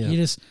 So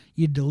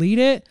you delete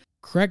it,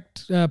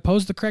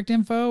 post the correct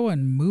info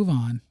and move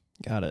on.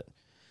 Got it.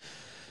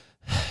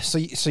 So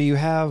you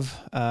have,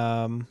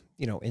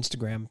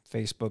 Instagram,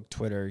 Facebook,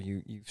 Twitter,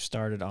 you've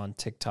started on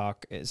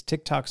TikTok. Is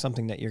TikTok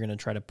something that you're going to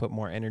try to put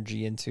more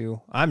energy into?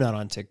 I'm not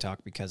on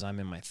TikTok because I'm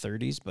in my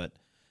 30s, but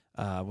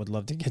would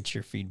love to get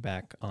your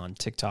feedback on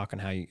TikTok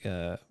and how you,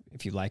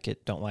 if you like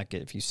it, don't like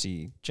it, if you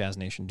see Jazz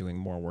Nation doing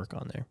more work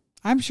on there.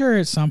 I'm sure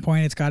at some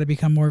point it's got to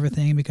become more of a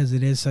thing because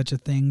it is such a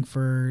thing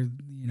for,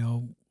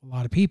 a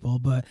lot of people,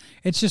 but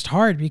it's just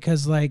hard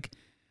because like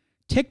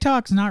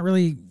TikTok's not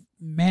really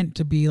meant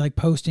to be like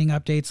posting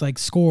updates like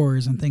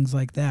scores and things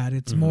like that.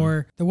 It's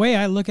more, the way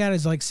I look at it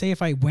is like, say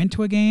if I went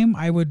to a game,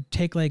 I would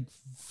take like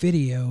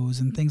videos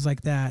and things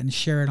like that and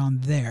share it on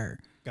there.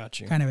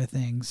 Gotcha. Kind of a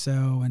thing. So,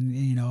 and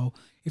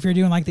if you're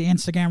doing like the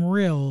Instagram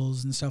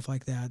reels and stuff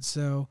like that.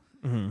 So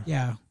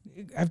yeah,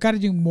 I've got to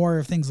do more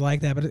of things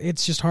like that, but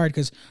it's just hard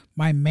because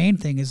my main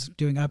thing is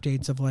doing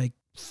updates of like,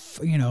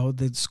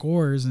 the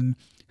scores and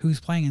who's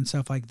playing and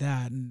stuff like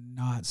that and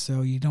not.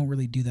 So you don't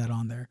really do that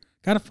on there.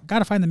 Got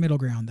to find the middle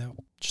ground though.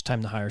 Just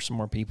time to hire some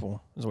more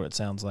people is what it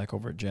sounds like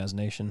over at Jazz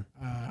Nation.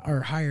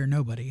 Or hire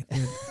nobody.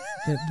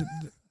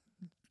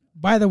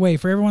 By the way,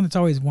 for everyone that's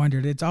always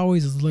wondered, it's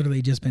always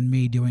literally just been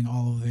me doing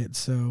all of it.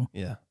 So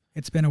yeah,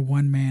 it's been a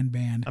one-man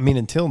band. I mean,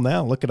 until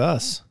now, look at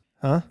us,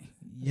 huh?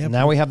 Yep. So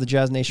now we have the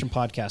Jazz Nation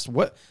podcast.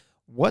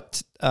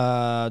 What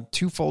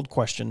twofold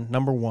question.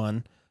 Number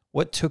one,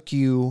 what took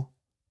you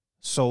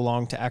so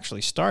long to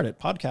actually start it?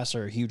 Podcasts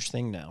are a huge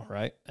thing now,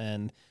 right?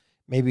 And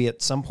maybe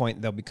at some point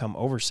they'll become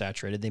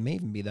oversaturated. They may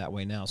even be that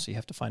way now, so you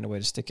have to find a way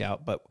to stick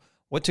out. But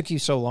what took you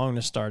so long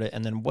to start it?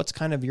 And then what's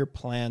kind of your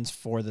plans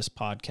for this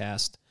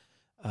podcast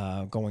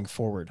going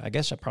forward? I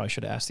guess I probably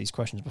should have asked these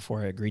questions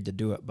before I agreed to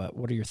do it, but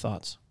what are your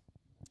thoughts?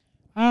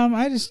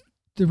 The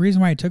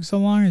reason why it took so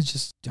long is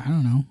just, I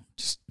don't know,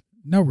 just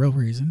no real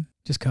reason,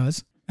 just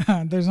cause.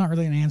 There's not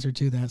really an answer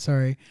to that,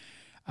 sorry.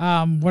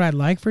 What I'd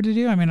like for it to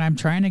do, I mean, I'm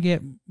trying to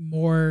get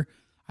more,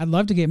 I'd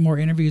love to get more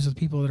interviews with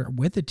people that are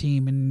with the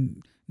team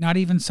and not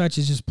even such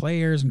as just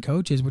players and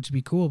coaches, which would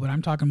be cool, but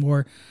I'm talking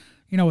more,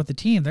 with the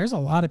team. There's a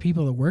lot of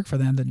people that work for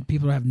them that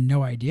people have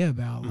no idea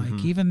about.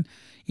 Like even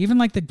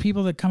like the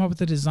people that come up with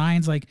the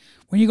designs, like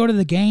when you go to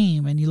the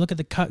game and you look at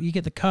the cup, you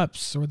get the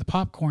cups or the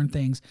popcorn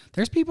things.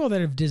 There's people that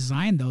have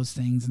designed those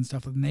things and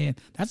stuff, and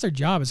that's their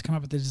job, is to come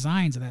up with the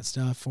designs of that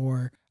stuff.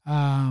 Or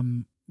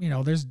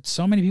there's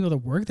so many people that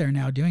work there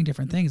now doing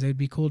different things. It would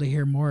be cool to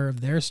hear more of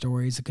their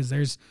stories, because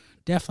there's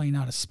definitely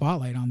not a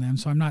spotlight on them.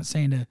 So I'm not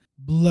saying to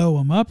blow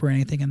them up or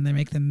anything and they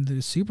make them the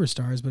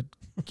superstars, but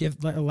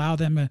allow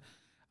them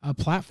a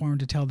platform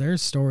to tell their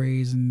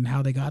stories and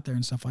how they got there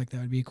and stuff like that.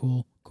 Would be a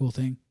cool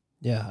thing.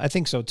 Yeah, I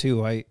think so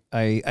too. I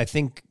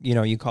think,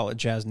 you call it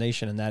Jazz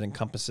Nation, and that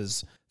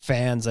encompasses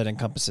fans, that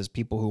encompasses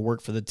people who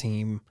work for the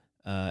team,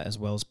 as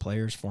well as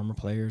players,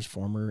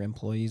 former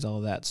employees, all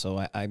of that.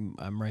 So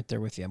I'm right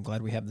there with you. I'm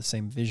glad we have the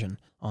same vision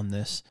on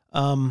this.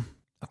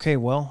 Okay,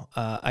 well,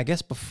 I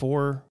guess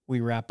before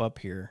we wrap up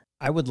here,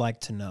 I would like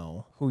to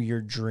know who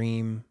your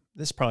dream,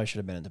 this probably should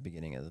have been at the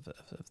beginning of the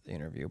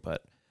interview,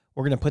 but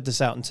we're going to put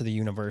this out into the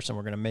universe, and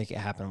we're going to make it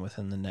happen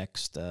within the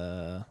next,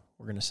 we're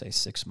going to say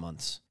 6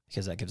 months,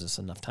 because that gives us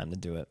enough time to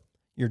do it.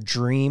 Your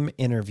dream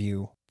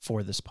interview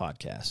for this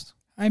podcast.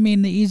 I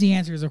mean, the easy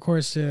answer is, of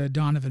course,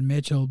 Donovan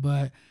Mitchell,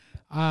 but...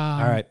 all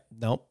right.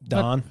 Nope.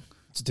 Don.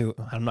 Let's do it.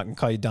 I'm not going to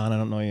call you Don. I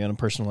don't know you on a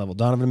personal level.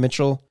 Donovan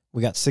Mitchell,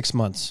 we got 6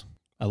 months.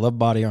 I love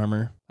body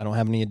armor. I don't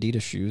have any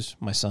Adidas shoes.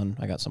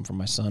 I got some from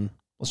my son.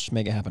 Let's just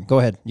make it happen. Go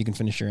ahead. You can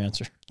finish your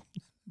answer.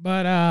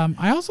 But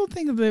I also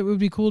think that it would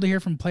be cool to hear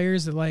from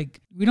players that,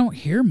 like, we don't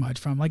hear much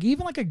from. Like,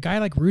 even like a guy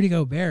like Rudy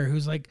Gobert,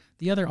 who's like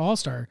the other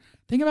all-star.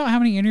 Think about how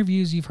many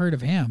interviews you've heard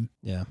of him.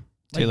 Yeah.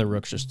 Taylor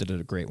Rooks just did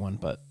a great one,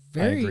 but I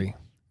agree.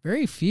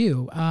 Very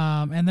few.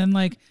 And then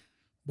like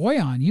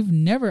Bojan,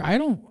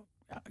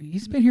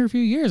 he's been here a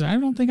few years. I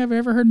don't think I've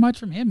ever heard much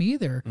from him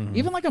either. Mm-hmm.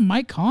 Even like a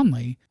Mike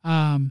Conley.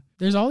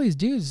 There's all these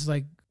dudes,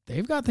 like,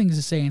 they've got things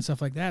to say and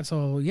stuff like that.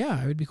 So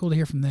yeah, it would be cool to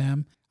hear from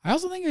them. I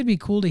also think it'd be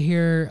cool to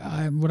hear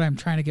what I'm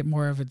trying to get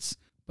more of.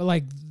 But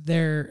like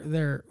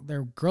their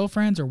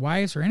girlfriends or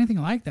wives or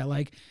anything like that.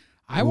 Like,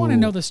 I want to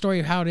know the story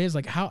of how it is.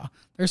 Like, how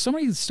there's so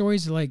many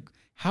stories. Like,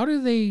 how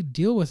do they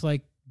deal with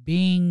like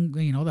being,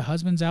 the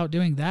husband's out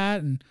doing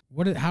that, and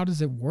how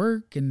does it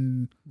work?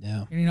 And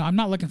I'm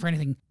not looking for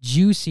anything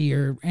juicy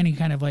or any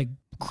kind of like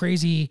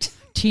crazy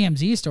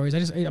TMZ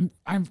stories.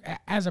 I'm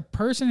as a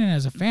person and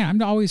as a fan,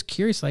 I'm always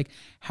curious, like,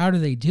 how do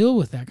they deal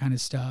with that kind of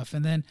stuff?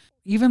 And then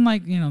even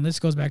like, this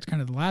goes back to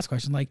kind of the last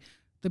question, like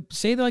the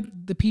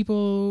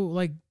people,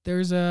 like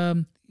there's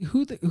the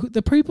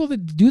people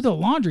that do the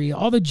laundry,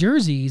 all the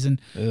jerseys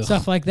and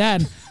stuff like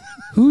that. And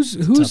who's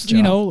who's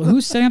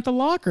setting up the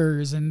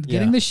lockers and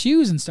getting the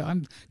shoes and stuff.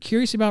 I'm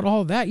curious about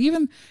all of that.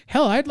 Even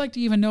hell, I'd like to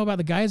even know about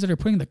the guys that are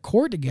putting the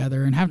court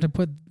together and have to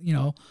put,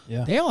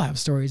 they all have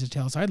stories to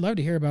tell. So I'd love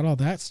to hear about all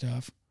that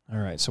stuff. All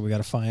right. So we got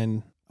to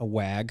find a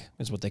WAG,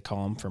 is what they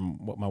call them,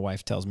 from what my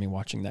wife tells me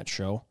watching that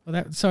show. Well,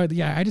 I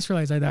just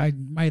realized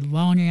my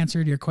long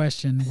answer to your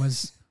question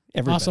was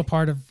also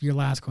part of your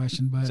last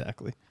question, but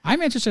exactly.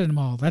 I'm interested in them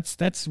all.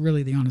 That's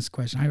really the honest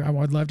question. I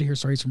would love to hear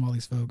stories from all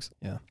these folks.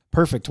 Yeah.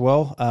 Perfect.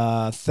 Well,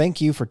 thank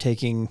you for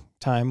taking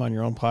time on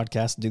your own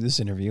podcast to do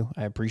this interview.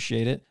 I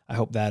appreciate it. I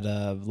hope that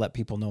let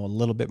people know a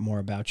little bit more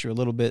about you, a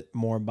little bit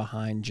more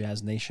behind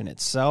Jazz Nation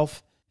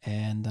itself,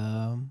 and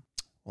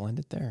we'll end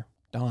it there.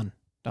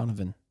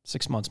 Donovan,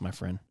 6 months, my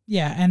friend.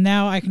 Yeah, and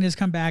now I can just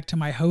come back to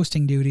my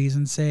hosting duties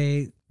and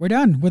say, we're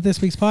done with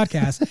this week's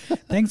podcast.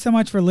 Thanks so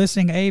much for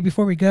listening. Hey,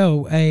 before we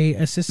go,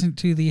 assistant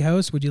to the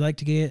host, would you like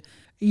to get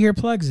your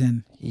plugs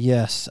in?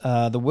 Yes.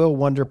 The Will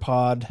Wonder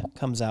Pod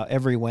comes out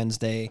every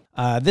Wednesday.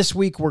 This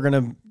week, we're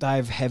going to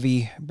dive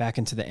heavy back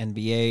into the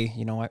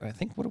NBA. I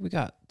think, what do we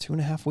got?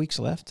 2.5 weeks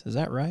left. Is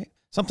that right?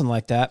 Something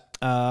like that.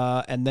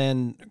 And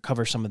then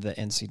cover some of the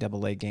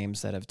NCAA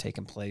games that have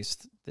taken place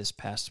this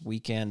past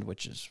weekend,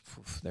 which is,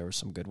 there were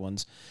some good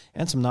ones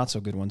and some not so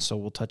good ones. So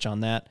we'll touch on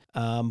that.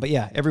 But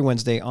yeah, every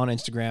Wednesday on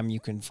Instagram, you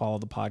can follow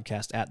the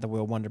podcast at the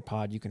Will Wonder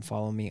Pod. You can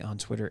follow me on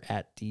Twitter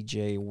at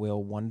DJ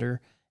Will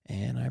Wonder.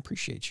 And I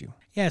appreciate you.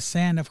 Yes.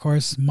 And of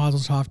course, mazel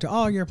tov to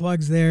all your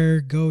plugs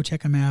there. Go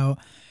check them out.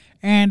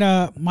 And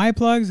my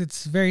plugs,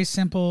 it's very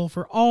simple.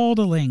 For all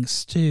the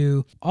links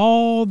to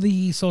all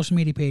the social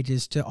media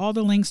pages, to all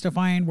the links to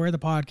find where the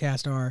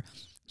podcasts are,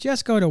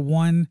 just go to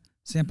one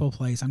simple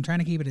place. I'm trying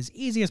to keep it as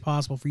easy as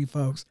possible for you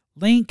folks.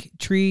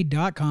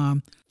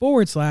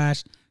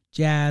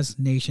 Linktree.com/Jazz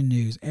Nation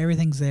News.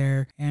 Everything's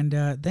there. And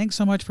thanks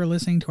so much for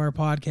listening to our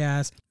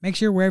podcast. Make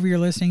sure wherever you're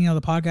listening,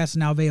 the podcast is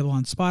now available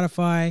on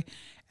Spotify,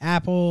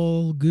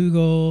 Apple,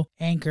 Google,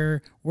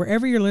 Anchor,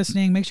 wherever you're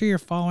listening. Make sure you're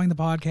following the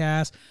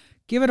podcast.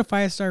 Give it a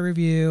 5-star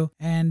review.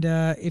 And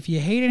if you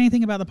hate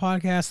anything about the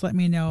podcast, let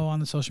me know on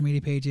the social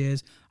media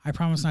pages. I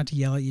promise not to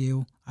yell at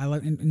you. I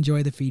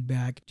enjoy the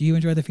feedback. Do you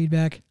enjoy the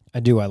feedback? I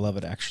do. I love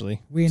it,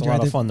 actually. It's a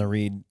lot of fun to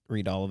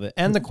read all of it.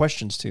 And the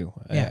questions, too.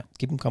 Yeah.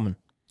 Keep them coming.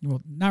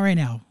 Well, not right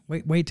now.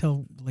 Wait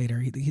till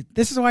later.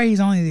 This is why he's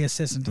only the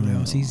assistant to the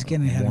host. He's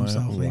getting ahead of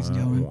himself, ladies and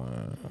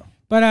gentlemen.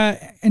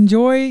 But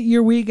enjoy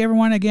your week,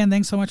 everyone. Again,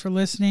 thanks so much for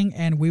listening,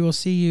 and we will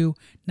see you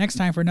next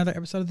time for another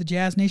episode of the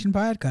Jazz Nation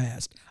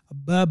podcast.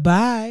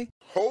 Bye-bye.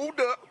 Hold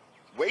up.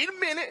 Wait a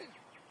minute.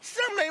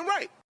 Something ain't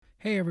right.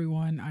 Hey,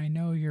 everyone. I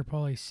know you're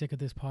probably sick of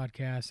this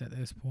podcast at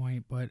this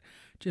point, but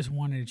just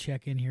wanted to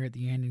check in here at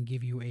the end and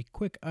give you a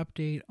quick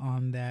update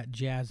on that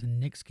Jazz and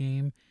Knicks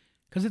game,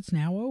 because it's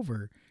now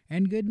over.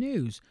 And good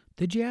news,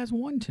 the Jazz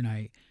won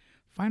tonight.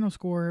 Final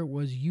score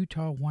was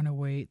Utah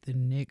 108, the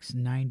Knicks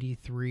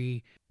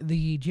 93.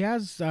 The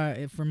Jazz,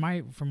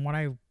 from what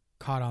I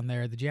caught on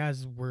there, the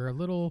Jazz were a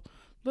little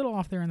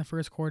off there in the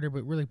first quarter,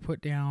 but really put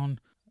it down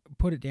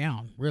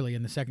really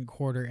in the second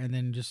quarter, and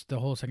then just the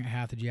whole second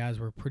half, the Jazz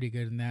were pretty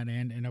good in that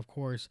end. And of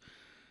course,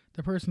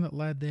 the person that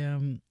led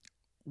them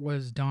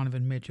was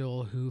Donovan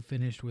Mitchell, who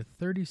finished with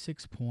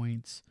 36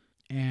 points,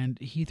 and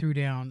he threw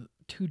down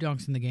 2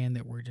 dunks in the game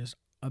that were just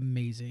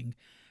amazing.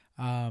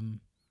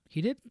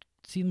 He did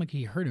seem like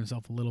he hurt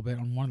himself a little bit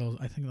on one of those,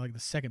 I think like the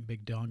second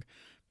big dunk,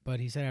 but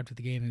he said after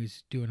the game he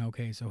was doing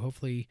okay, so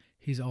hopefully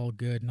he's all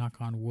good, knock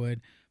on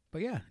wood.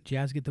 But yeah,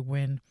 Jazz get the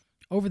win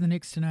over the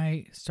Knicks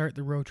tonight, start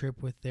the road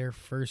trip with their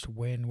first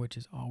win, which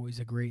is always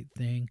a great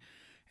thing,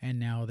 and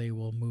now they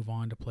will move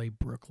on to play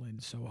Brooklyn,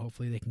 so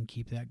hopefully they can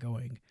keep that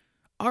going.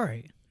 All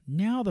right,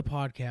 now the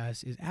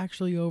podcast is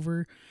actually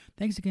over.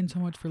 Thanks again so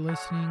much for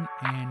listening,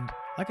 and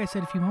like I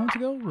said a few moments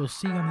ago, we'll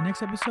see you on the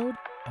next episode.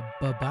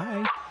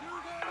 Bye-bye.